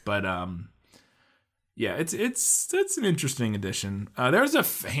 But yeah, it's an interesting addition. There's a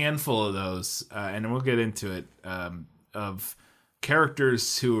handful of those, and we'll get into it, of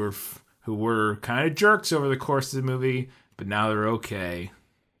characters who were kind of jerks over the course of the movie, but now they're okay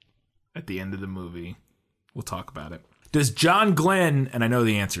at the end of the movie. We'll talk about it. Does John Glenn, and I know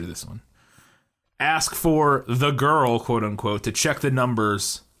the answer to this one, ask for the girl, quote unquote, to check the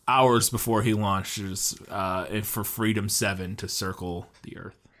numbers hours before he launches for Freedom 7 to circle the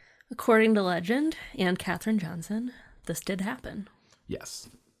Earth? According to legend and Katherine Johnson, this did happen. Yes.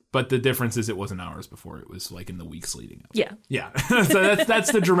 But the difference is it wasn't hours before. It was like in the weeks leading up. Yeah. Yeah. So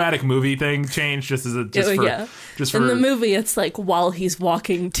that's the dramatic movie thing change just for in the movie it's like while he's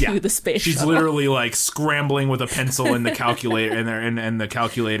walking to the space She's shuttle. literally like scrambling with a pencil in the calculator and the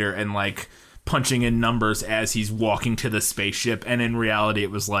calculator and like punching in numbers as he's walking to the spaceship, and in reality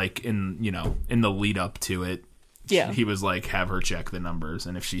it was like in the lead up to it. Yeah. He was like, have her check the numbers,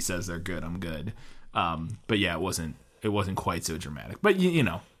 and if she says they're good, I'm good. But yeah, it wasn't quite so dramatic. But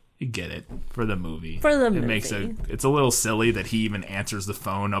you get it for the movie. It's a little silly that he even answers the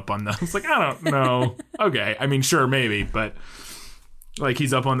phone up on the. It's like, I don't know. Okay, I mean, sure, maybe, but like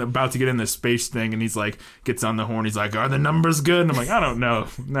he's about to get in the space thing, and he's like gets on the horn. He's like, are the numbers good? And I'm like, I don't know.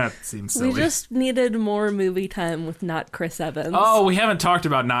 That seems silly. We just needed more movie time with not Chris Evans. Oh, we haven't talked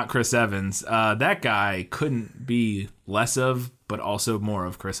about not Chris Evans. That guy couldn't be less of, but also more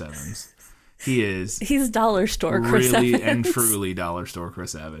of Chris Evans. He's dollar store Chris really Evans. And truly dollar store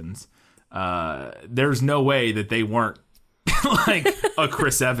Chris Evans. There's no way that they weren't like a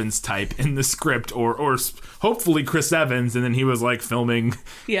Chris Evans type in the script, or hopefully Chris Evans, and then he was like filming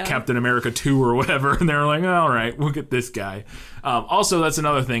Captain America 2 or whatever, and they were like, all right, we'll get this guy. Also, that's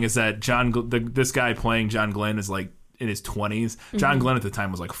another thing is that this guy playing John Glenn is like in his 20s. John Glenn at the time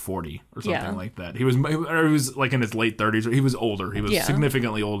was like 40 or something like that. He was like in his late 30s. He was older. He was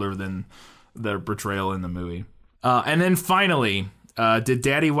significantly older than the portrayal in the movie. And then finally, did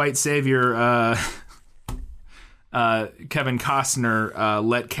Daddy White Savior Kevin Costner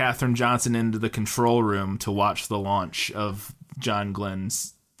let Katherine Johnson into the control room to watch the launch of John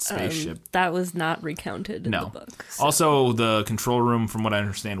Glenn's spaceship? That was not recounted in the book. So. Also, the control room, from what I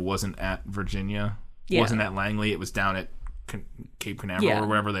understand, wasn't at Virginia. Wasn't at Langley. It was down at Cape Canaveral or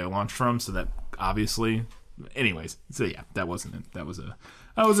wherever they launched from. So that obviously, anyways. So yeah, that wasn't it. That was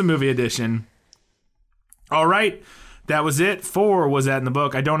a movie edition. All right, that was it for Was That in the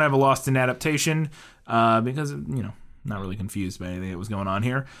Book. I don't have a Lost in Adaptation because not really confused by anything that was going on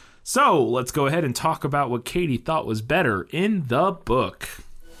here. So let's go ahead and talk about what Katie thought was better in the book.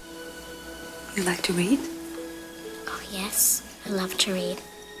 You like to read? Oh, yes. I love to read.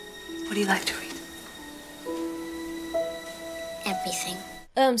 What do you like to read? Everything.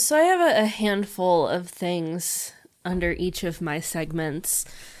 So I have a handful of things under each of my segments.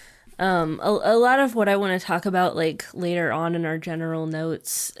 A lot of what I want to talk about, like, later on in our general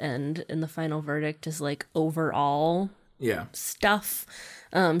notes and in the final verdict is, like, overall stuff.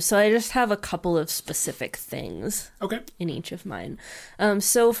 So I just have a couple of specific things in each of mine.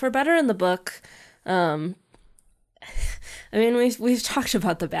 So for better in the book, I mean, we've talked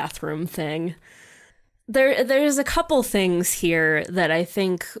about the bathroom thing. There's a couple things here that I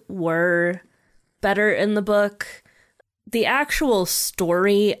think were better in the book. The actual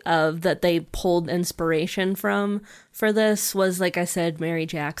story of that they pulled inspiration from for this was, like I said, Mary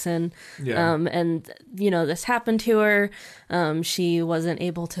Jackson. Yeah. And, this happened to her. She wasn't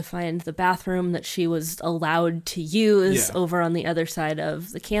able to find the bathroom that she was allowed to use over on the other side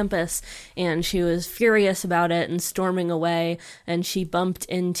of the campus. And she was furious about it and storming away. And she bumped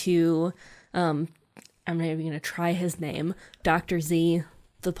into, I'm not even going to try his name, Dr. Z,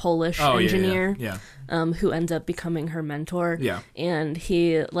 the Polish engineer, who ends up becoming her mentor. Yeah. And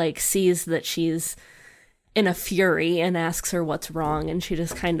he, like, sees that she's in a fury and asks her what's wrong, and she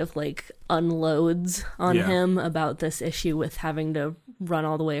just kind of, like, unloads on him about this issue with having to run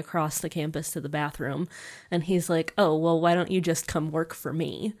all the way across the campus to the bathroom. And he's like, oh, well, why don't you just come work for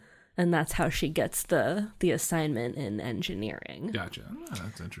me? And that's how she gets the assignment in engineering. Gotcha. Oh,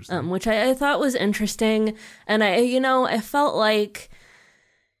 that's interesting. Which I thought was interesting. And I felt like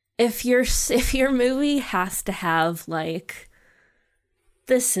if your movie has to have, like,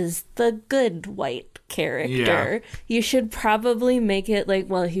 this is the good white character, you should probably make it like,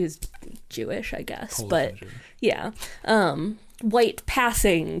 well, he was Jewish, I guess, Polish, but white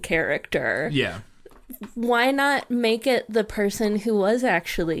passing character. Yeah. Why not make it the person who was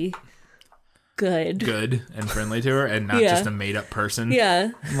actually good and friendly to her, and not just a made up person? Yeah.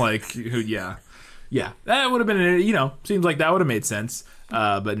 Like, who? Yeah. That would have been, seems like that would have made sense.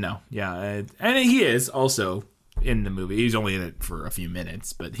 But no, and he is also in the movie. He's only in it for a few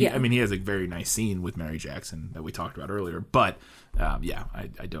minutes, but he has a very nice scene with Mary Jackson that we talked about earlier. But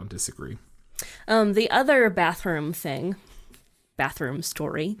I don't disagree. The other bathroom story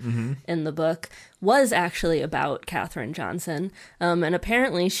in the book was actually about Katherine Johnson. And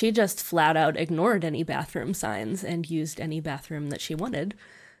apparently she just flat out ignored any bathroom signs and used any bathroom that she wanted.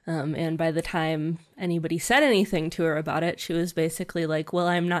 And by the time anybody said anything to her about it, she was basically like, well,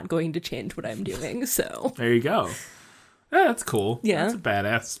 I'm not going to change what I'm doing, so. There you go. Yeah, that's cool. Yeah. That's a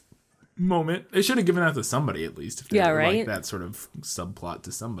badass moment. They should have given that to somebody, at least. If they right? Like that sort of subplot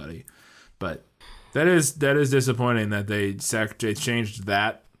to somebody. But that is disappointing that they changed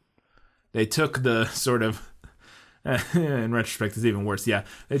that. They took the sort of... in retrospect, it's even worse. Yeah,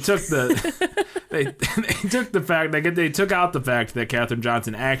 they took they took the fact they took out the fact that Katherine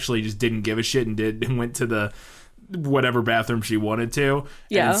Johnson actually just didn't give a shit and went to the whatever bathroom she wanted to.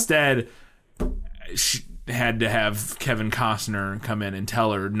 Yeah. And instead, she had to have Kevin Costner come in and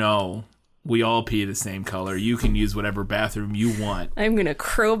tell her, no, we all pee the same color. You can use whatever bathroom you want. I'm going to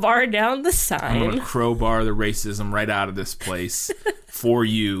crowbar down the sign. I'm going to crowbar the racism right out of this place for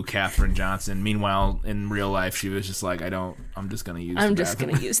you, Katherine Johnson. Meanwhile, in real life, she was just like, I'm just going to use the bathroom. I'm just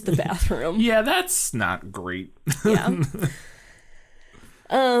going to use the bathroom. Yeah, that's not great. Yeah.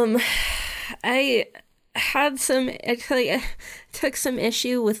 I had I took some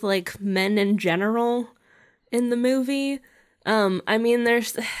issue with, like, men in general in the movie. I mean,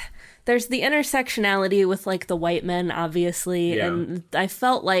 there's the intersectionality with, like, the white men, obviously, and I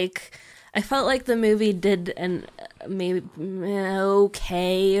felt like the movie did maybe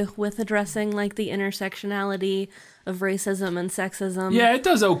okay with addressing, like, the intersectionality of racism and sexism. Yeah, it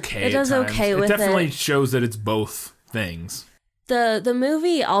does okay. It does okay with it. It definitely shows that it's both things. The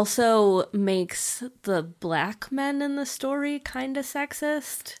movie also makes the black men in the story kind of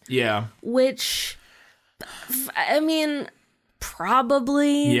sexist. Yeah. Which, I mean...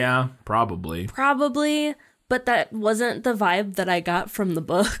 Probably. Yeah, probably. Probably, but that wasn't the vibe that I got from the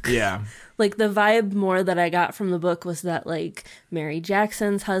book. Yeah. Like, the vibe more that I got from the book was that, like, Mary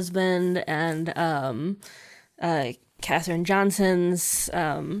Jackson's husband and Katherine Johnson's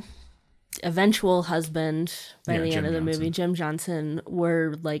eventual husband by the end of the movie, Jim Johnson,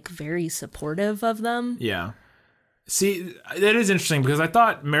 were, like, very supportive of them. Yeah. See, that is interesting because I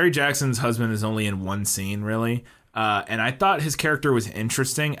thought Mary Jackson's husband is only in one scene, really. And I thought his character was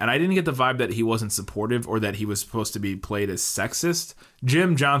interesting, and I didn't get the vibe that he wasn't supportive or that he was supposed to be played as sexist.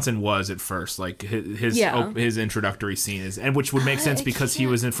 Jim Johnson was at first, like his introductory scene is, and which would make sense because he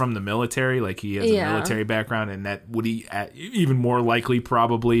was from the military, like he has a military background, and that would even more likely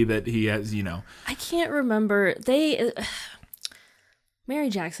probably that he has, I can't remember Mary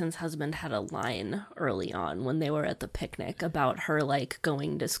Jackson's husband had a line early on when they were at the picnic about her like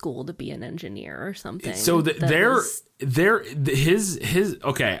going to school to be an engineer or something. So his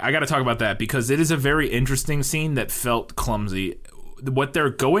okay, I got to talk about that because it is a very interesting scene that felt clumsy. What they're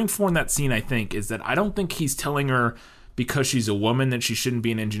going for in that scene, I think, is that I don't think he's telling her because she's a woman that she shouldn't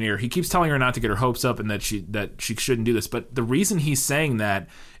be an engineer. He keeps telling her not to get her hopes up and that she shouldn't do this. But the reason he's saying that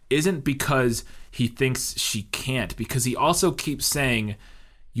isn't because he thinks she can't, because he also keeps saying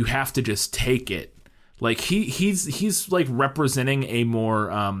you have to just take it. Like he's like representing a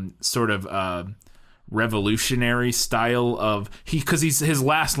more sort of revolutionary style of because his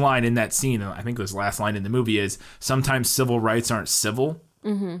last line in that scene, I think his last line in the movie is sometimes civil rights aren't civil,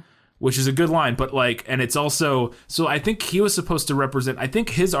 which is a good line. But like, and it's also so I think he was supposed to represent. I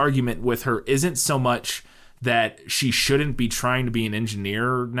think his argument with her isn't so much that she shouldn't be trying to be an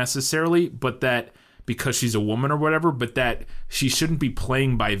engineer necessarily, but that because she's a woman or whatever, but that she shouldn't be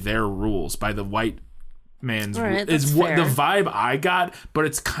playing by their rules, by the white man's right, is what fair. the vibe I got. But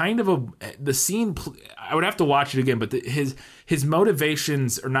it's kind of the scene. I would have to watch it again, but his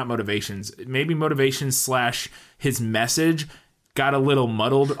motivations, or not motivations, maybe motivations / his message got a little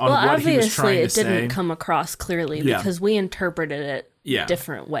muddled on what he was trying to say. Obviously, it didn't come across clearly because we interpreted it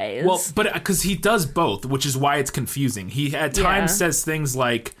different ways. Well, but because he does both, which is why it's confusing. He at times says things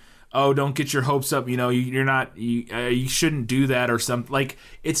like, "Oh, don't get your hopes up. You know, you shouldn't do that," or something. Like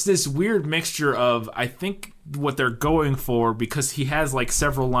it's this weird mixture of I think what they're going for, because he has like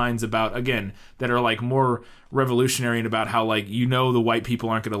several lines about again that are like more revolutionary and about how like the white people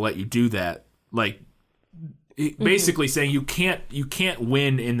aren't going to let you do that. Like basically saying you can't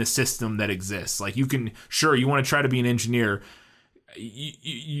win in the system that exists. Like you can you want to try to be an engineer.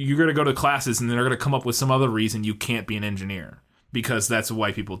 You're going to go to classes and they're going to come up with some other reason you can't be an engineer because that's what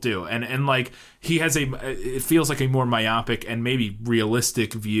white people do. And like he has it feels like a more myopic and maybe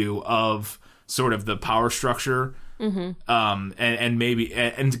realistic view of sort of the power structure. And maybe,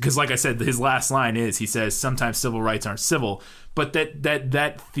 and because like I said, his last line is, he says, sometimes civil rights aren't civil, but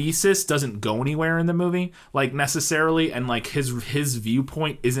that thesis doesn't go anywhere in the movie, like necessarily. And like his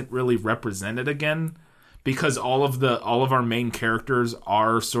viewpoint isn't really represented again, because all of our main characters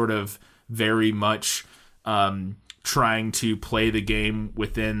are sort of very much trying to play the game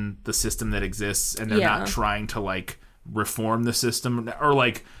within the system that exists, and they're not trying to like reform the system or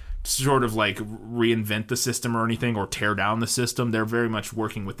like sort of like reinvent the system or anything or tear down the system. They're very much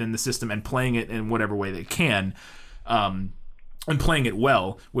working within the system and playing it in whatever way they can, and playing it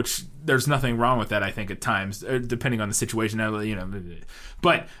well, which there's nothing wrong with that, I think, at times, depending on the situation,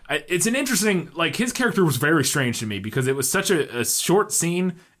 but it's an interesting, like, his character was very strange to me because it was such a short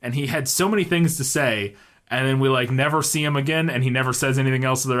scene and he had so many things to say, and then we like never see him again and he never says anything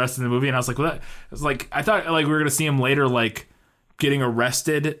else for the rest of the movie. And I was like, what? I was like, I thought like we were going to see him later, like getting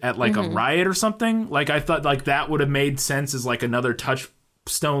arrested at like a riot or something. Like I thought like that would have made sense as like another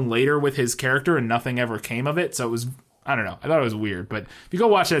touchstone later with his character, and nothing ever came of it. So it was, I don't know. I thought it was weird. But if you go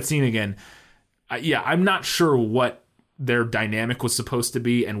watch that scene again, I'm not sure what their dynamic was supposed to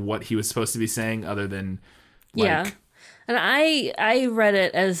be and what he was supposed to be saying, other than like, And I read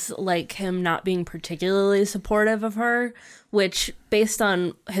it as like him not being particularly supportive of her, which based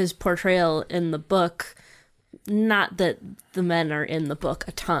on his portrayal in the book, not that the men are in the book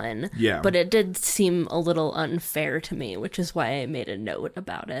a ton, but it did seem a little unfair to me, which is why I made a note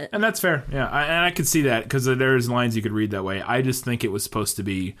about it. And that's fair. Yeah, and I could see that because there's lines you could read that way. I just think it was supposed to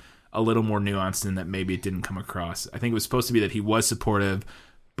be a little more nuanced and that maybe it didn't come across. I think it was supposed to be that he was supportive,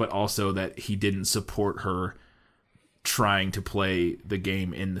 but also that he didn't support her trying to play the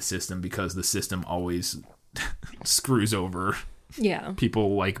game in the system, because the system always screws over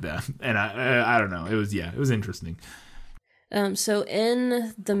people like that. And I don't know. It was interesting. So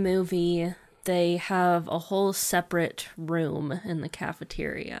in the movie, they have a whole separate room in the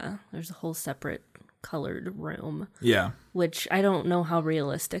cafeteria. There's a whole separate colored room. Yeah. Which I don't know how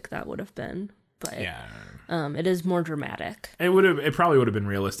realistic that would have been, but it is more dramatic. It probably would have been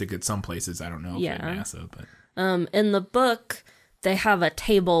realistic at some places. I don't know if at NASA, but in the book, they have a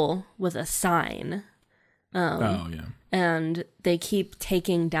table with a sign. And they keep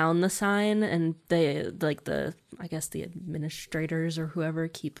taking down the sign, and they I guess the administrators or whoever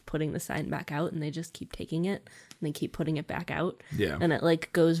keep putting the sign back out, and they just keep taking it and they keep putting it back out. Yeah. And it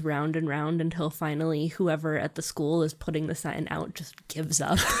like goes round and round until finally whoever at the school is putting the sign out just gives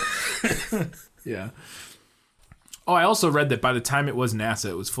up. Yeah. Oh, I also read that by the time it was NASA,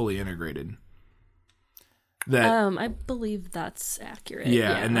 it was fully integrated. That I believe that's accurate.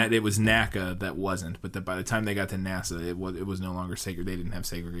 Yeah, and that it was NACA that wasn't, but that by the time they got to NASA, it was no longer segregated. They didn't have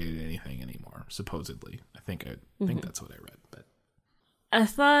segregated anything anymore, supposedly. I think that's what I read. But I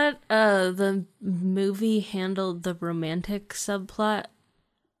thought the movie handled the romantic subplot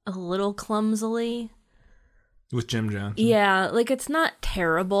a little clumsily. With Jim Johnson. Yeah, like it's not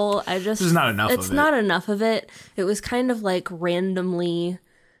terrible. There's not enough of it. It's not enough of it. It was kind of like randomly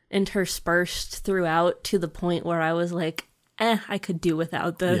interspersed throughout to the point where I was like, I could do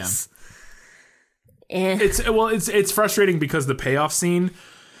without this. Yeah. It's frustrating because the payoff scene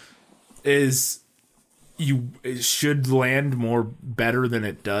is it should land more better than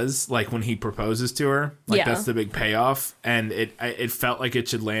it does. Like when he proposes to her, like that's the big payoff, and it felt like it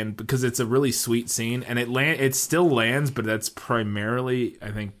should land because it's a really sweet scene, and it still lands, but that's primarily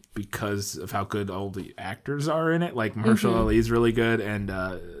I think because of how good all the actors are in it. Like Mahershala Ali is really good, and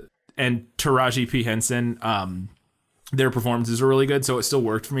Taraji P. Henson, their performances are really good, so it still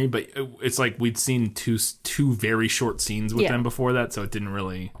worked for me. But it's like we'd seen two very short scenes with them before that, so it didn't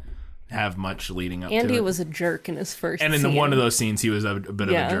really have much leading up to it. Andy was a jerk in his first and in scene. one of those scenes he was a bit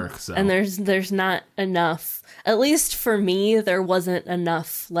of a jerk. So. And there's not enough, at least for me, there wasn't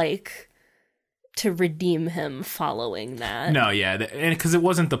enough like to redeem him following that. No, yeah, and because it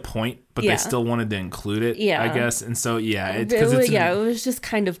wasn't the point, but they still wanted to include it, I guess. And so it was just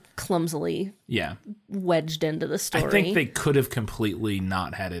kind of clumsily wedged into the story. I think they could have completely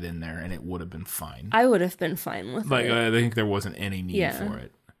not had it in there and it would have been fine. I would have been fine with it. I think there wasn't any need for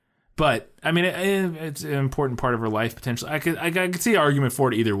it. But I mean, it's an important part of her life potentially. I could see an argument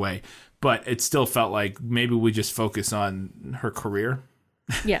for it either way, but it still felt like maybe we just focus on her career,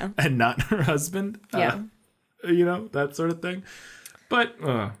 and not her husband, that sort of thing. But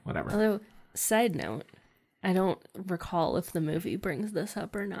whatever. Although, side note, I don't recall if the movie brings this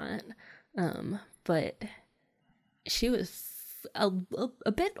up or not, but she was a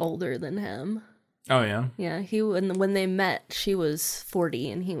bit older than him. Oh yeah. Yeah, when they met, she was 40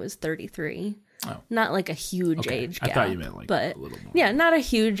 and he was 33. Oh. Not like a huge age gap. I thought you meant like a little more. Yeah, not a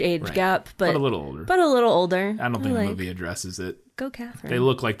huge age gap, but a little older. But a little older. I don't think the movie addresses it. Go Catherine. They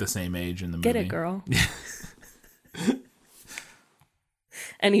look like the same age in the movie. Get it, girl.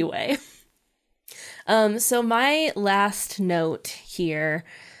 Anyway. So my last note here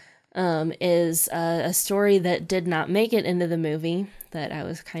is a story that did not make it into the movie, that I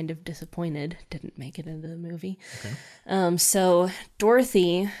was kind of disappointed didn't make it into the movie. Okay. So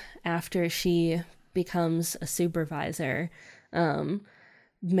Dorothy, after she becomes a supervisor,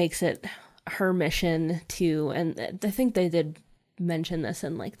 makes it her mission to, and I think they did mention this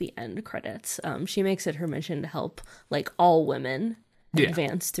in like the end credits, she makes it her mission to help like all women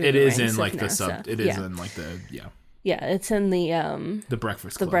advance through the ranks of NASA. It is in like the Yeah, it's in the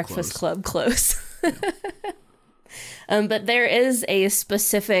Breakfast Club close. But there is a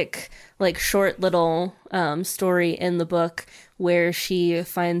specific, like, short little story in the book where she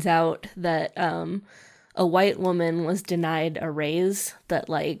finds out that a white woman was denied a raise that,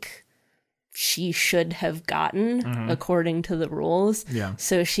 like, she should have gotten according to the rules. Yeah.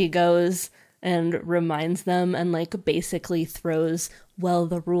 So she goes and reminds them and, like, basically throws, well,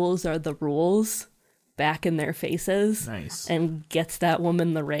 the rules are the rules back in their faces. Nice. And gets that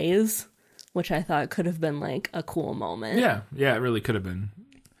woman the raise, which I thought could have been like a cool moment. Yeah, it really could have been.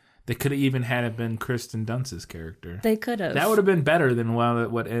 They could have even had it been Kristen Dunst's character. They could have. That would have been better than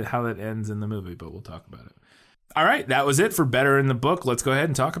how that ends in the movie, but we'll talk about it. All right, that was it for Better in the Book. Let's go ahead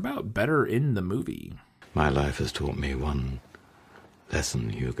and talk about Better in the Movie. My life has taught me one lesson,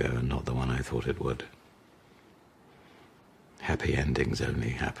 Hugo, and not the one I thought it would. Happy endings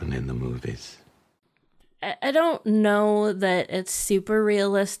only happen in the movies. I don't know that it's super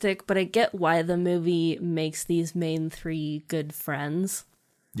realistic, but I get why the movie makes these main three good friends.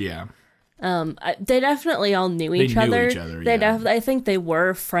 Yeah. They definitely all knew each other. Yeah. I think they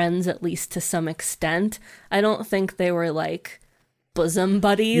were friends, at least to some extent. I don't think they were like bosom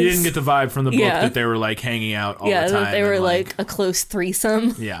buddies. You didn't get the vibe from the book that they were like hanging out all the time. Yeah, that they were like a close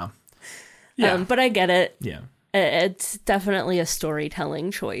threesome. Yeah. But I get it. Yeah. It's definitely a storytelling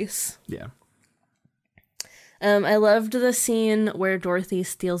choice. Yeah. I loved the scene where Dorothy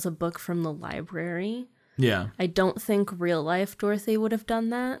steals a book from the library. Yeah. I don't think real life Dorothy would have done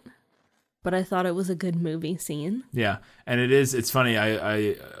that, but I thought it was a good movie scene. Yeah. And it's funny,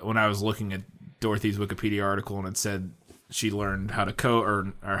 I when I was looking at Dorothy's Wikipedia article and it said she learned how to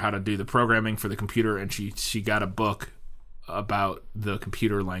code or how to do the programming for the computer, and she got a book about the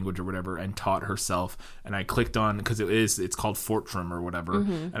computer language or whatever and taught herself, and I clicked on, because it's called Fortran or whatever,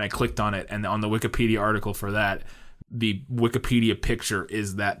 and I clicked on it, and on the Wikipedia article for that, the Wikipedia picture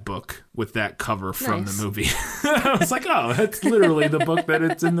is that book with that cover from the movie. I was like, oh, that's literally the book that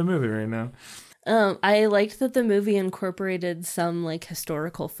it's in the movie right now. I liked that the movie incorporated some like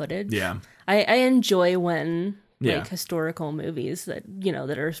historical footage. Yeah. I enjoy when Yeah. historical movies that,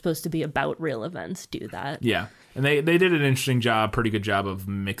 that are supposed to be about real events do that. Yeah. And they did an interesting job, pretty good job of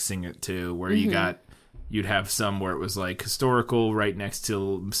mixing it too, where you'd have some where it was like historical right next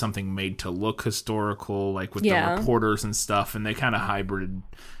to something made to look historical, like with the reporters and stuff, and they kind of hybrid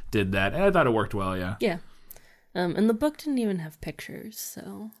did that. And I thought it worked well, yeah. Yeah. And the book didn't even have pictures,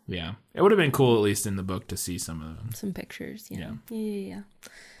 so... Yeah. It would have been cool, at least in the book, to see some of them. Some pictures, yeah. Yeah.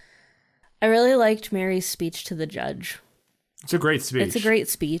 I really liked Mary's speech to the judge. It's a great speech. It's a great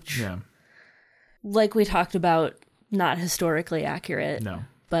speech. Yeah. Like we talked about, not historically accurate. No.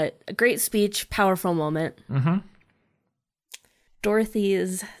 But a great speech, powerful moment. Mm-hmm.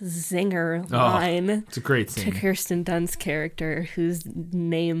 Dorothy's zinger line. It's a great scene. To Kirsten Dunst's character, whose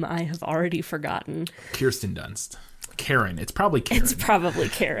name I have already forgotten. Kirsten Dunst. Karen. It's probably Karen. It's probably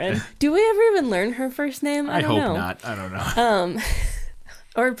Karen. Do we ever even learn her first name? I don't know. Not. I don't know.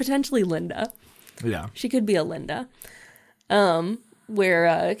 Or potentially Linda. Yeah. She could be a Linda.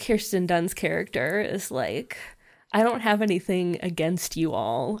 Where Kirsten Dunst's character is like, I don't have anything against you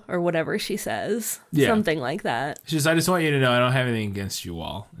all, or whatever she says. Yeah. Something like that. She says, I just want you to know I don't have anything against you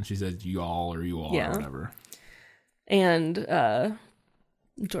all. And she says, you all or you all or whatever. And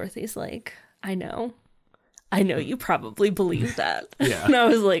Dorothy's like, I know you probably believe that. Yeah. And I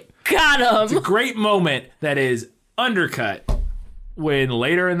was like, got him. It's a great moment that is undercut when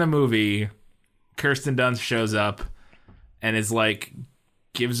later in the movie, Kirsten Dunst shows up and is like,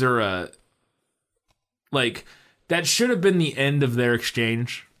 gives her a, like... That should have been the end of their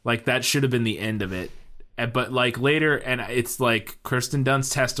exchange. Like, that should have been the end of it. But, like, later, and it's like Kirsten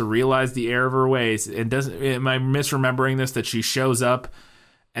Dunst has to realize the error of her ways. And am I misremembering this? That she shows up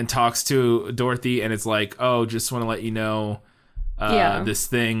and talks to Dorothy, and it's like, oh, just want to let you know this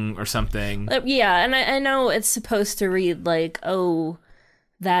thing or something. Yeah, and I know it's supposed to read like, oh,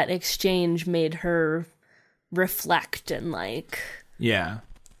 that exchange made her reflect and like... Yeah.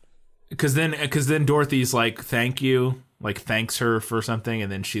 Because then Dorothy's like, thank you, like thanks her for something, and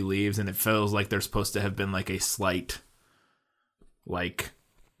then she leaves, and it feels like there's supposed to have been like a slight, like,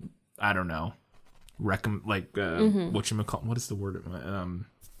 I don't know, whatchamacallit, what is the word?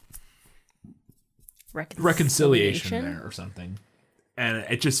 Reconciliation there or something. And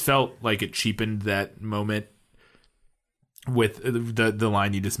it just felt like it cheapened that moment with the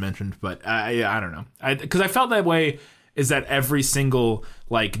line you just mentioned, but I don't know. Because I felt that way. Is that every single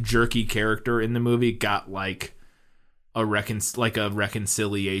like jerky character in the movie got like a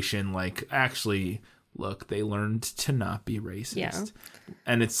reconciliation, like actually look, they learned to not be racist. Yeah.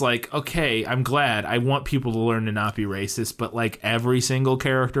 And it's like, okay, I'm glad. I want people to learn to not be racist, but like every single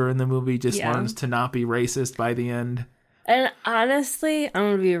character in the movie just learns to not be racist by the end. And honestly, I'm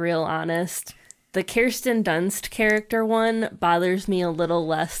gonna be real honest. The Kirsten Dunst character one bothers me a little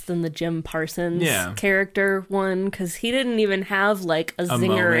less than the Jim Parsons character one, because he didn't even have like a zinger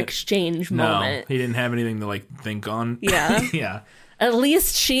moment. Exchange moment. No, he didn't have anything to like think on. Yeah. Yeah. At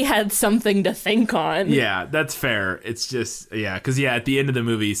least she had something to think on. Yeah, that's fair. It's just, because at the end of the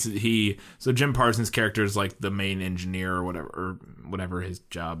movie, so Jim Parsons' character is like the main engineer or whatever his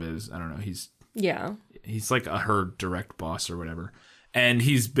job is. I don't know. He's like her direct boss or whatever. And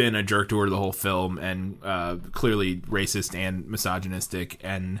he's been a jerk to her the whole film, and clearly racist and misogynistic,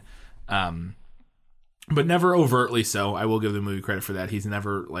 and but never overtly so. I will give the movie credit for that. He's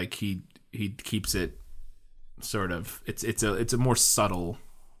never like he keeps it sort of. It's a more subtle.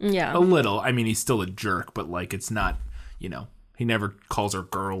 Yeah. A little. I mean, he's still a jerk, but like it's not. He never calls her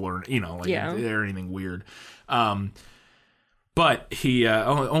girl or or anything weird. But he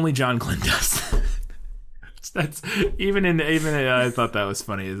only John Glenn does. That's even I thought that was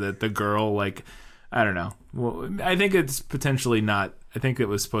funny, is that the girl, like, I don't know. Well, I think it's potentially not. I think it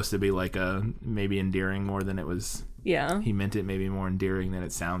was supposed to be like a maybe endearing more than it was. Yeah. He meant it maybe more endearing than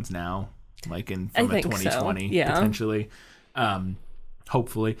it sounds now, like from a 2020 potentially.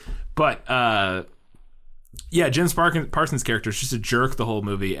 Hopefully. But Jim Parsons' character is just a jerk the whole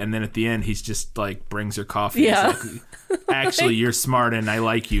movie, and then at the end he's just like brings her coffee. Yeah. Like, actually, you're smart and I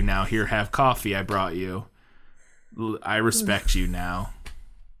like you now. Here, have coffee I brought you. I respect you now,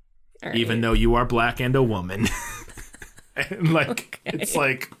 even though you are black and a woman. And like, it's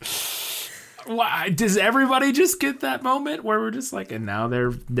like, why does everybody just get that moment where we're just like, and now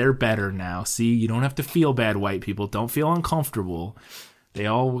they're better now. See, you don't have to feel bad, white people. Don't feel uncomfortable. They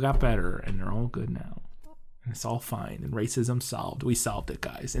all got better, and they're all good now. And it's all fine. And racism solved. We solved it,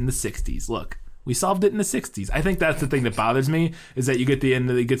 guys. In the 60s. Look, we solved it in the 60s. I think that's the thing that bothers me, is that you get the end.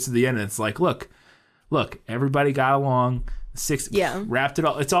 It gets to the end, and it's like, look, everybody got along. Wrapped it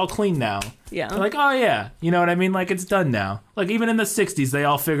all. It's all clean now. Yeah. They're like, oh yeah, you know what I mean? Like, it's done now. Like, even in the 60s, they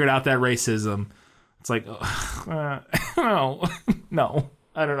all figured out that racism. It's like, no, no.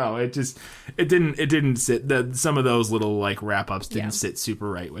 I don't know. It didn't sit. Some of those little like wrap ups didn't sit super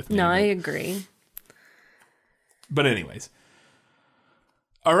right with me. No, I agree. But anyways,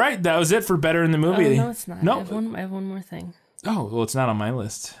 all right, that was it for Better in the Movie. Oh, no, it's not. No, I have one more thing. Oh, well, it's not on my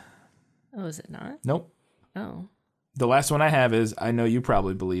list. Oh, is it not? Nope. Oh, The last one I have is I know you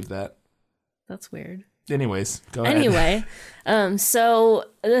probably believe that. that's weird. Anyways, go ahead. Anyway, so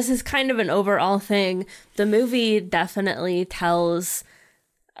this is kind of an overall thing. The movie definitely tells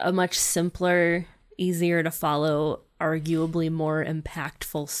a much simpler, easier to follow, arguably more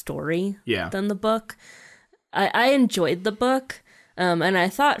impactful story than the book. I enjoyed the book, and I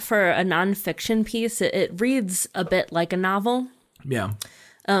thought for a nonfiction piece, it reads a bit like a novel. Yeah.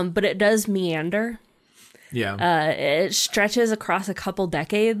 But it does meander. Yeah. It stretches across a couple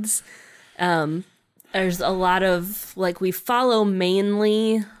decades. There's a lot of, like, we follow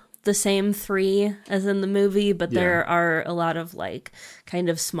mainly the same three as in the movie, but there are a lot of, like, kind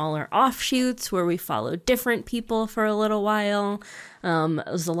of smaller offshoots where we follow different people for a little while.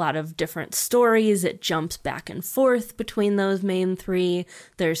 There's a lot of different stories. It jumps back and forth between those main three.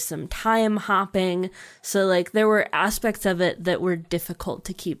 There's some time hopping. So, like, there were aspects of it that were difficult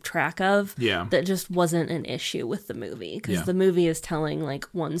to keep track of. Yeah. That just wasn't an issue with the movie. Because the movie is telling, like,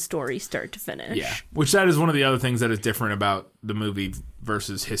 one story start to finish. Yeah. Which that is one of the other things that is different about the movie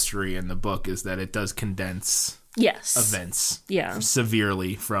versus history in the book is that it does condense events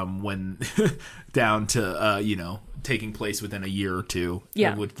severely from when down to, taking place within a year or two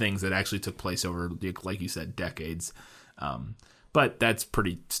with things that actually took place over, like you said, decades. But that's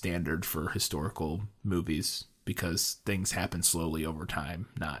pretty standard for historical movies because things happen slowly over time,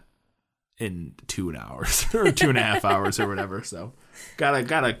 not in 2 hours or 2.5 hours or whatever. So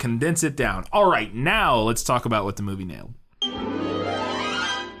gotta condense it down. All right, now let's talk about what the movie nailed.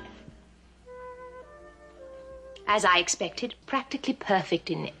 As I expected, practically perfect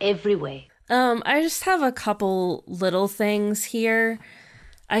in every way. I just have a couple little things here.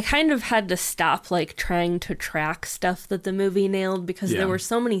 I kind of had to stop, like, trying to track stuff that the movie nailed because there were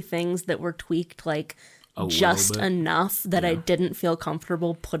so many things that were tweaked, like, just enough that I didn't feel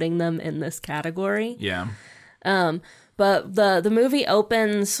comfortable putting them in this category. Yeah. But the movie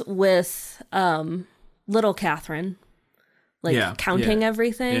opens with little Catherine, like, counting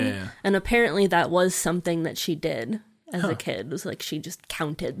everything. Yeah. And apparently that was something that she did as a kid. It was like she just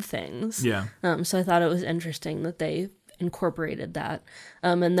counted things. Yeah. So I thought it was interesting that they incorporated that.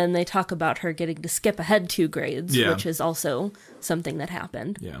 And then they talk about her getting to skip ahead 2 grades, which is also something that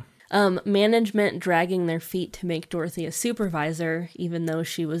happened. Yeah. Management dragging their feet to make Dorothy a supervisor, even though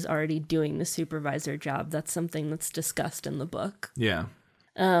she was already doing the supervisor job. That's something that's discussed in the book. Yeah.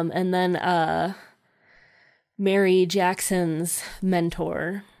 And then Mary Jackson's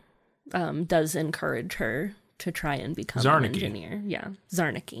mentor does encourage her to try and become an engineer. Yeah,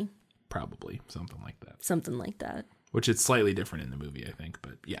 Zarnicki. Probably something like that. Something like that. Which is slightly different in the movie, I think,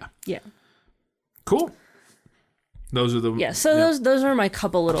 but yeah. Yeah. Cool. Those are the those are my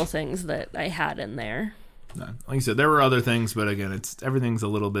couple little things that I had in there. Like you said, there were other things, but again, everything's a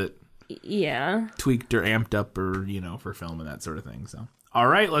little bit tweaked or amped up or, for film and that sort of thing. So, all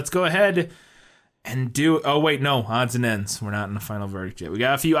right, let's go ahead and do. Oh wait, no, odds and ends. We're not in the final verdict yet. We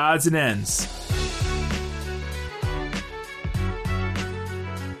got a few odds and ends.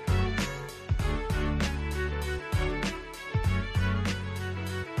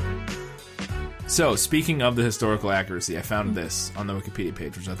 So, speaking of the historical accuracy, I found this on the Wikipedia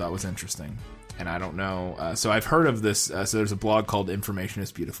page, which I thought was interesting. And I don't know. So I've heard of this. So there's a blog called Information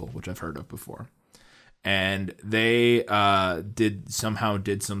is Beautiful, which I've heard of before. And they did some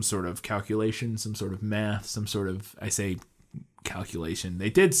sort of calculation, some sort of math, some sort of, I say calculation. They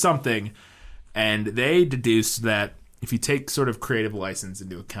did something, and they deduced that if you take sort of creative license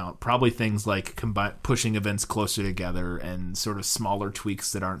into account, probably things like pushing events closer together and sort of smaller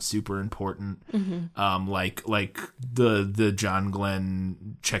tweaks that aren't super important, like the John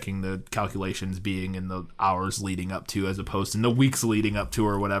Glenn checking the calculations being in the hours leading up to as opposed to in the weeks leading up to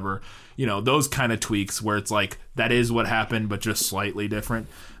or whatever, those kind of tweaks where it's like that is what happened but just slightly different.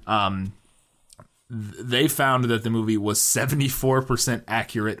 They found that the movie was 74%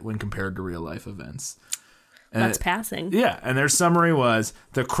 accurate when compared to real life events. And that's passing. Yeah, and their summary was,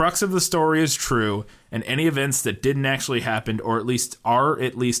 the crux of the story is true, and any events that didn't actually happen or are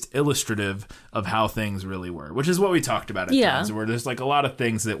at least illustrative of how things really were, which is what we talked about at times, where there's like a lot of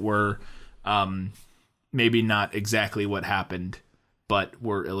things that were maybe not exactly what happened, but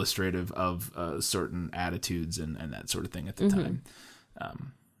were illustrative of certain attitudes and that sort of thing at the time.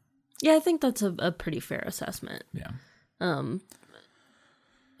 Yeah, I think that's a pretty fair assessment. Yeah.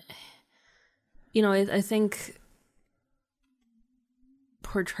 You know, I think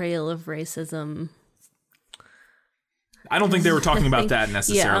portrayal of racism. I don't think they were talking about that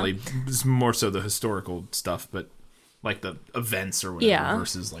necessarily. It's more so the historical stuff, but like the events or whatever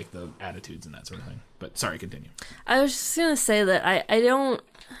versus like the attitudes and that sort of thing. But sorry, continue. I was just gonna say that I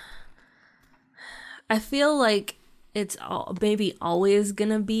feel like it's maybe always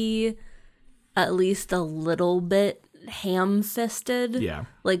gonna be at least a little bit ham-fisted. Yeah.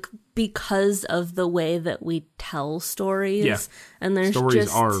 Like, because of the way that we tell stories. Yeah. And there's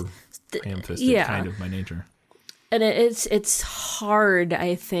stories are ham-fisted kind of by nature. And it's hard,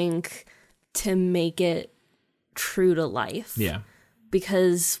 I think, to make it true to life. Yeah.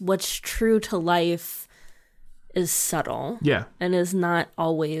 Because what's true to life is subtle. Yeah. And is not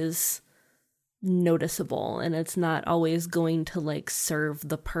always noticeable, and it's not always going to like serve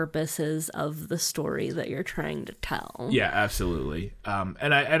the purposes of the story that you're trying to tell. Yeah, absolutely.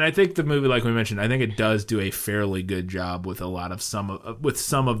 And I think the movie, like we mentioned, I think it does do a fairly good job with some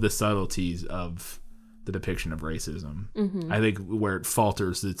of the subtleties of the depiction of racism. Mm-hmm. I think where it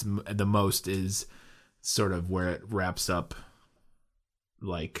falters the most is sort of where it wraps up,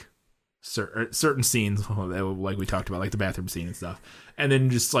 like certain scenes, like we talked about, like the bathroom scene and stuff, and then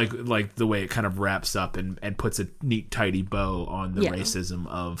just like the way it kind of wraps up and puts a neat, tidy bow on the racism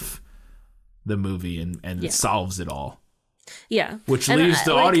of the movie and solves it all. Yeah, which leaves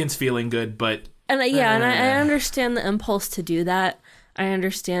the audience feeling good, but and I understand the impulse to do that. I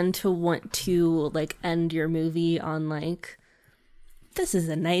understand to want to like end your movie on like, this is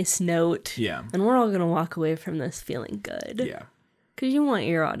a nice note. Yeah, and we're all gonna walk away from this feeling good. Yeah. Because you want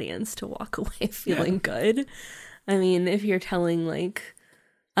your audience to walk away feeling good. I mean, if you're telling, like,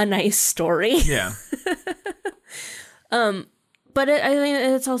 a nice story. Yeah. But I think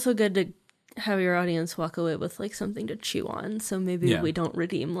it's also good to have your audience walk away with, like, something to chew on. So maybe we don't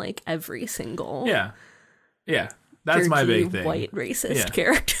redeem, like, every single... Yeah. Yeah. That's my big thing. White racist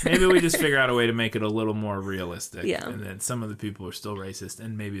character. Maybe we just figure out a way to make it a little more realistic. Yeah. And then some of the people are still racist,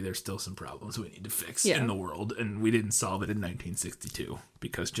 and maybe there's still some problems we need to fix in the world. And we didn't solve it in 1962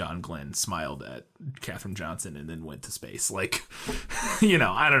 because John Glenn smiled at Katherine Johnson and then went to space. Like, you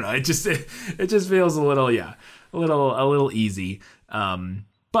know, I don't know. It just feels a little easy.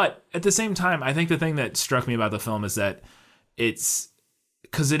 But at the same time, I think the thing that struck me about the film is that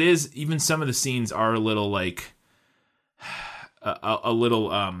because it is, even some of the scenes are a little like, a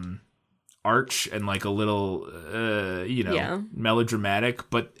little arch and like a little melodramatic,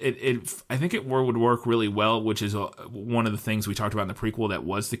 but it I think it would work really well, which is one of the things we talked about in the prequel that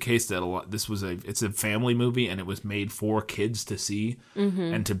was the case, that it's a family movie and it was made for kids to see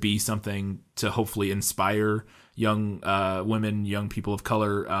and to be something to hopefully inspire young women, young people of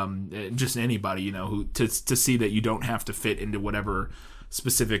color, just anybody, you know, who to see that you don't have to fit into whatever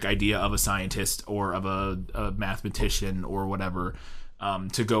specific idea of a scientist or of a mathematician or whatever,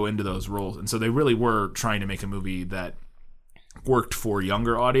 to go into those roles. And so they really were trying to make a movie that worked for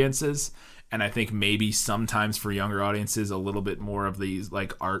younger audiences. And I think maybe sometimes for younger audiences, a little bit more of these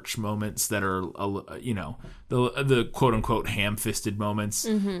like arch moments that are, you know, the quote unquote ham-fisted moments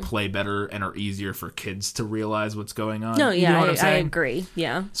play better and are easier for kids to realize what's going on. No, yeah, you know what I agree.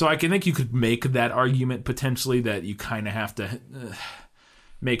 Yeah. So I think you could make that argument potentially, that you kind of have to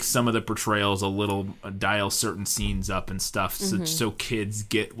make some of the portrayals a little, dial certain scenes up and stuff so kids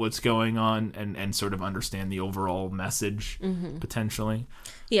get what's going on and sort of understand the overall message potentially.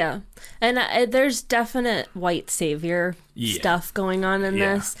 Yeah. And there's definite white savior stuff going on in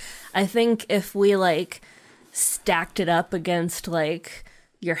this. I think if we like stacked it up against like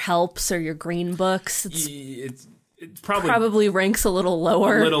your Helps or your Green Books, it probably ranks a little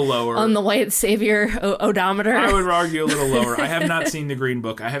lower on the white savior odometer. I would argue a little lower. I have not seen the Green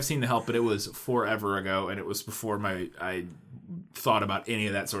Book. I have seen The Help, but it was forever ago, and it was before I thought about any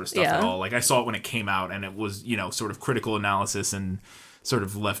of that sort of stuff at all. Like, I saw it when it came out, and it was, you know, sort of critical analysis and sort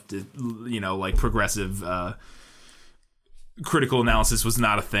of left, you know, like progressive critical analysis was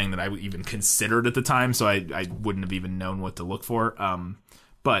not a thing that I even considered at the time, so I wouldn't have even known what to look for.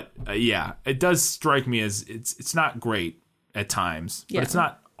 But yeah, it does strike me as it's not great at times, but it's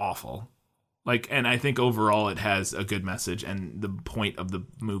not awful. Like, and I think overall it has a good message, and the point of the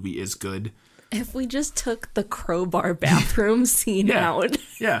movie is good. If we just took the crowbar bathroom scene out,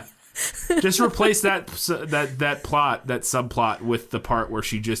 just replace that subplot with the part where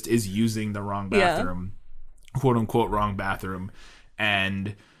she just is using the wrong bathroom, quote unquote wrong bathroom,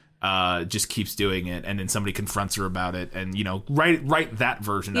 and just keeps doing it, and then somebody confronts her about it, and you know, write that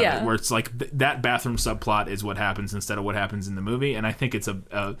version of it where it's like that bathroom subplot is what happens instead of what happens in the movie. And I think it's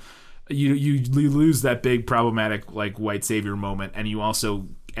you lose that big problematic like white savior moment, and you also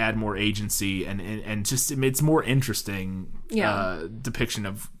add more agency and just it's more interesting depiction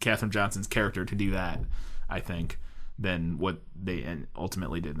of Katherine Johnson's character to do that, I think, than what they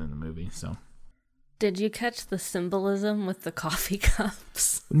ultimately did in the movie. So, did you catch the symbolism with the coffee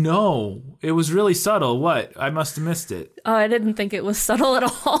cups? No, it was really subtle. What? I must have missed it. Oh, I didn't think it was subtle at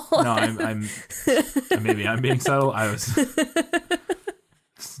all. No, I'm maybe I'm being subtle. I was.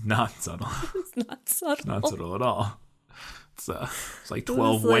 It's not subtle. It's not subtle. Not subtle at all. It's like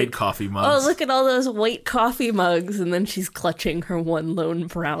 12 white coffee mugs. Oh, look at all those white coffee mugs. And then she's clutching her one lone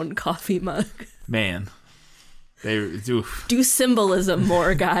brown coffee mug. Man. They do symbolism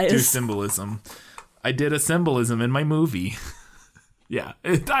more, guys. Do symbolism. I did a symbolism in my movie. Yeah.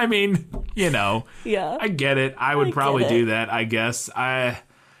 I mean, you know. Yeah. I get it. I would probably do that, I guess.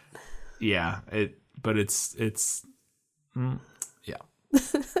 Yeah.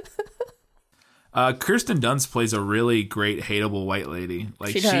 Kirsten Dunst plays a really great hateable white lady.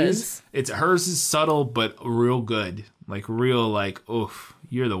 Like she does. Hers is subtle but real good. Like real like, oof,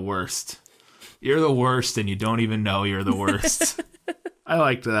 you're the worst. You're the worst and you don't even know you're the worst. I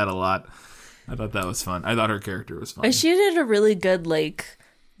liked that a lot. I thought that was fun. I thought her character was fun. And she did a really good like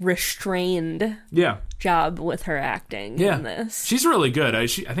restrained job with her acting in this. She's really good. I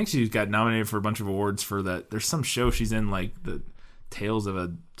think she got nominated for a bunch of awards for that. There's some show she's in, like the Tales of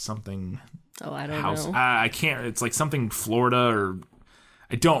a something Oh, I don't house. know. I can't. It's like something Florida or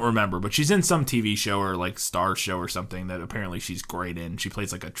I don't remember. But she's in some TV show or like Star show or something that apparently she's great in. She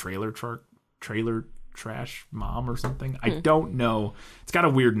plays like a trailer trash mom or something. I don't know. It's got a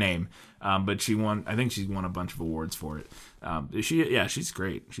weird name. But she won. I think she won a bunch of awards for it. She's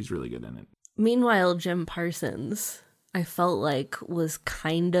great. She's really good in it. Meanwhile, Jim Parsons, I felt like was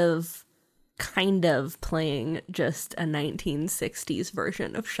kind of playing just a 1960s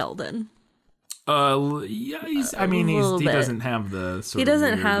version of Sheldon. He doesn't have the sort he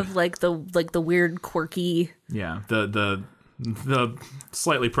doesn't have like the weird quirky the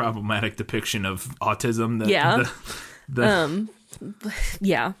slightly problematic depiction of autism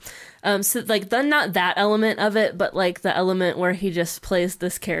so like not that element of it, but like the element where he just plays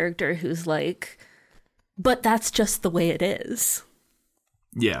this character who's like, but that's just the way it is.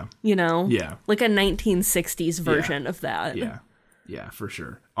 Yeah. You know? Yeah. Like a 1960s version of that. Yeah. Yeah, for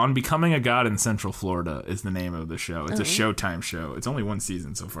sure. On Becoming a God in Central Florida is the name of the show. It's a Showtime show. It's only one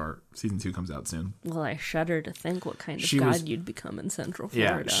season so far. Season 2 comes out soon. Well, I shudder to think what kind of god you'd become in Central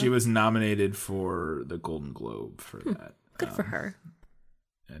Florida. Yeah, she was nominated for the Golden Globe for that. Good for her.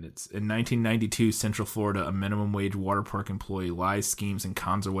 And it's in 1992, Central Florida, a minimum wage water park employee lies, schemes, and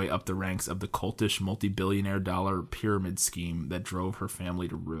cons her way up the ranks of the cultish multi-billionaire dollar pyramid scheme that drove her family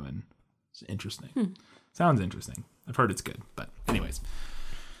to ruin. It's interesting. Sounds interesting. I've heard it's good. But anyways.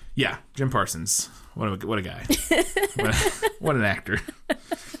 Yeah, Jim Parsons. What a guy. what an actor.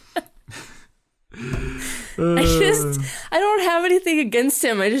 I don't have anything against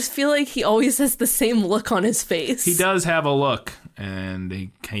him. I just feel like he always has the same look on his face. He does have a look, and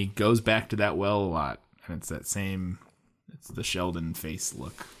he goes back to that well a lot. And it's the Sheldon face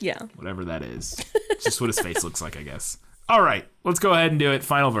look. Yeah. Whatever that is. It's just what his face looks like, I guess. All right, let's go ahead and do it.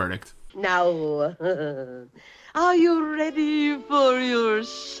 Final verdict. Now, are you ready for your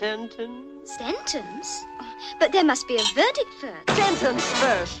sentence? Sentence? But there must be a verdict first. Sentence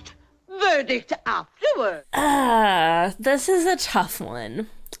first, verdict afterward. This is a tough one.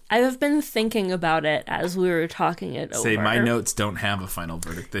 I've been thinking about it as we were talking it over. Say, my notes don't have a final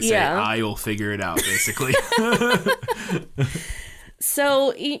verdict. They say, I will figure it out, basically.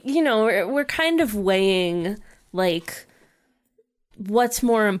 So, we're kind of weighing, like, what's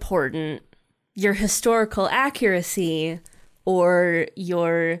more important, your historical accuracy or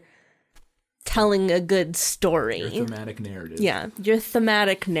your telling a good story. Your thematic narrative. Yeah, your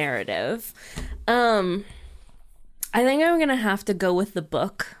thematic narrative. I think I'm going to have to go with the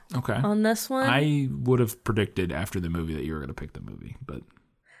book on this one. I would have predicted after the movie that you were going to pick the movie, but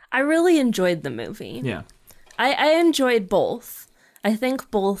I really enjoyed the movie. Yeah. I enjoyed both. I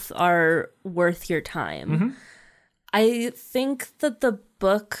think both are worth your time. Mm-hmm. I think that the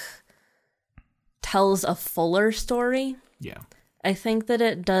book tells a fuller story. Yeah. I think that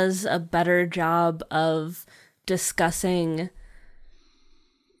it does a better job of discussing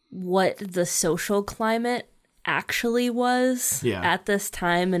what the social climate actually was at this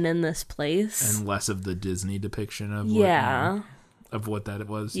time and in this place. And less of the Disney depiction of what that it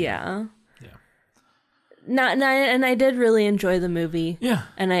was. Yeah. And I did really enjoy the movie. Yeah.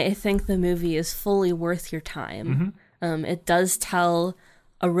 And I think the movie is fully worth your time. Mm-hmm. It does tell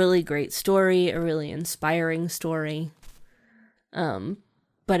a really great story, a really inspiring story.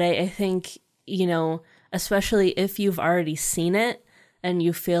 But I think, especially if you've already seen it and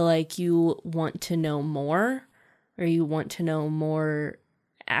you feel like you want to know more, or you want to know more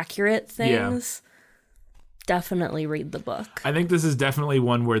accurate things, definitely read the book. I think this is definitely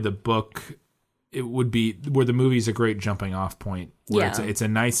one where the book, it would be where the movie's a great jumping off point. Where it's a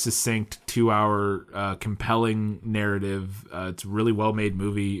nice, succinct 2-hour, compelling narrative. It's a really well made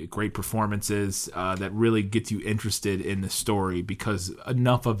movie, great performances that really gets you interested in the story because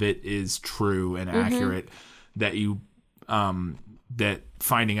enough of it is true and accurate that you that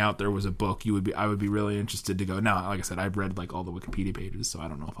finding out there was a book, I would be really interested to go. Now, like I said, I've read like all the Wikipedia pages, so I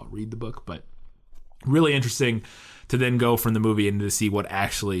don't know if I'll read the book, but really interesting to then go from the movie and to see what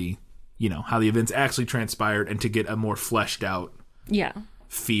actually, how the events actually transpired and to get a more fleshed out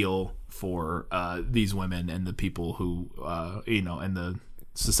feel for these women and the people who, and the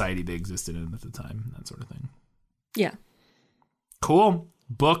society they existed in at the time, that sort of thing. Yeah. Cool.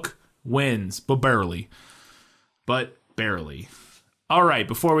 Book wins, but barely. All right,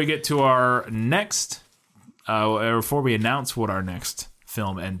 before we get to our next, before we announce what our next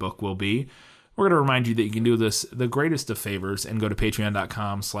film and book will be, we're going to remind you that you can do this the greatest of favors and go to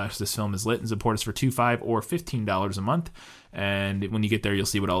patreon.com/thisfilmislit and support us for $2, $5, or $15 a month. And when you get there, you'll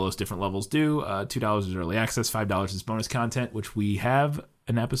see what all those different levels do. $2 is early access, $5 is bonus content, which we have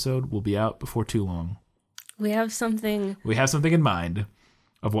an episode will be out before too long. We have something in mind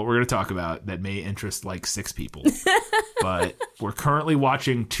of what we're going to talk about that may interest like 6 people. But we're currently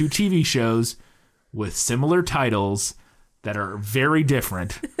watching 2 TV shows with similar titles that are very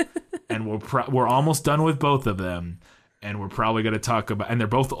different. And we're almost done with both of them. And we're probably going to talk about... And they're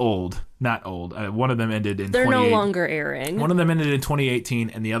both old. Not old. One of them ended in... They're no longer airing. One of them ended in 2018,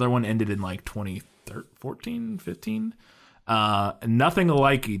 and the other one ended in like 2014, 15. Nothing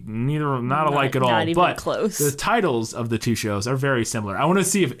alike, not alike at all. Not even close. The titles of the 2 shows are very similar. I want to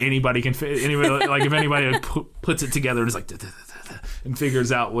see if anybody can fit... if anybody puts it together and is like... and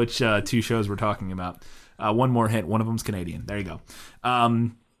figures out which 2 shows we're talking about. One more hint. One of them's Canadian. There you go.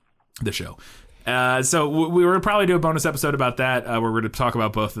 The show. So we were probably do a bonus episode about that where we're going to talk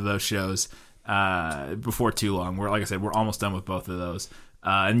about both of those shows before too long. Like I said, we're almost done with both of those.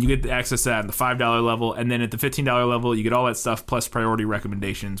 And you get access to that at the $5 level. And then at the $15 level, you get all that stuff plus priority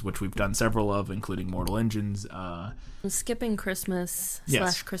recommendations, which we've done several of, including Mortal Engines. Skipping Christmas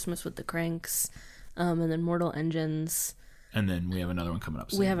 / Christmas with the Cranks. And then Mortal Engines. And then we have another one coming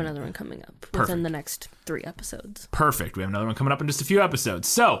up soon. We have another one coming up within the next 3 episodes. Perfect. We have another one coming up in just a few episodes.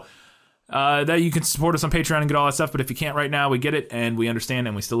 So that you can support us on Patreon and get all that stuff. But if you can't right now, we get it and we understand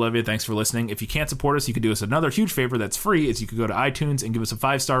and we still love you. Thanks for listening. If you can't support us, you can do us another huge favor that's free. Is you could go to iTunes and give us a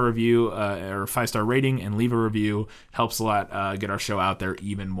 5-star review or a 5-star rating and leave a review. Helps a lot get our show out there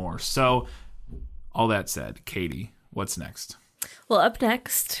even more. So all that said, Katie, what's next? Well, up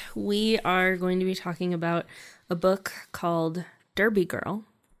next, we are going to be talking about a book called Derby Girl.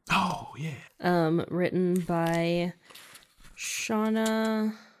 Oh, yeah. Written by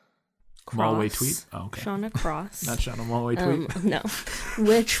Shauna Cross. Mulway Tweet? Oh, okay. Shauna Cross. Not Shauna Mulway Tweet? No.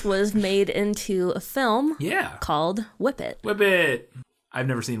 Which was made into a film called Whip It. Whip It! I've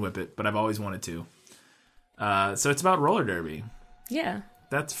never seen Whip It, but I've always wanted to. So it's about roller derby. Yeah.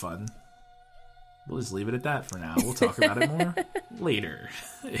 That's fun. We'll just leave it at that for now. We'll talk about it more later.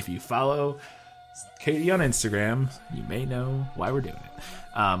 If you follow Katie on Instagram, you may know why we're doing it.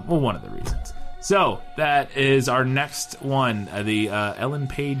 One of the reasons. So that is our next one, the Ellen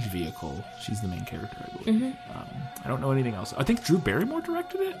Page vehicle. She's the main character, I believe. I don't know anything else. I think Drew Barrymore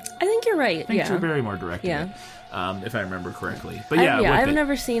directed it. I think you're right. I think Drew Barrymore directed it, if I remember correctly. But I've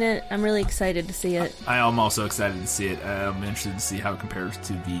never seen it. I'm really excited to see it. I am also excited to see it. I'm interested to see how it compares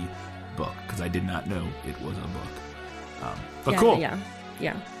to the book because I did not know it was a book. But cool.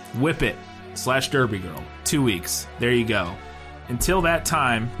 Yeah. Whip It / Derby Girl. 2 weeks. There you go. Until that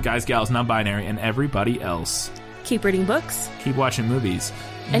time, guys, gals, non-binary, and everybody else, keep reading books, keep watching movies,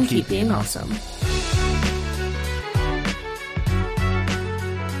 and keep being awesome.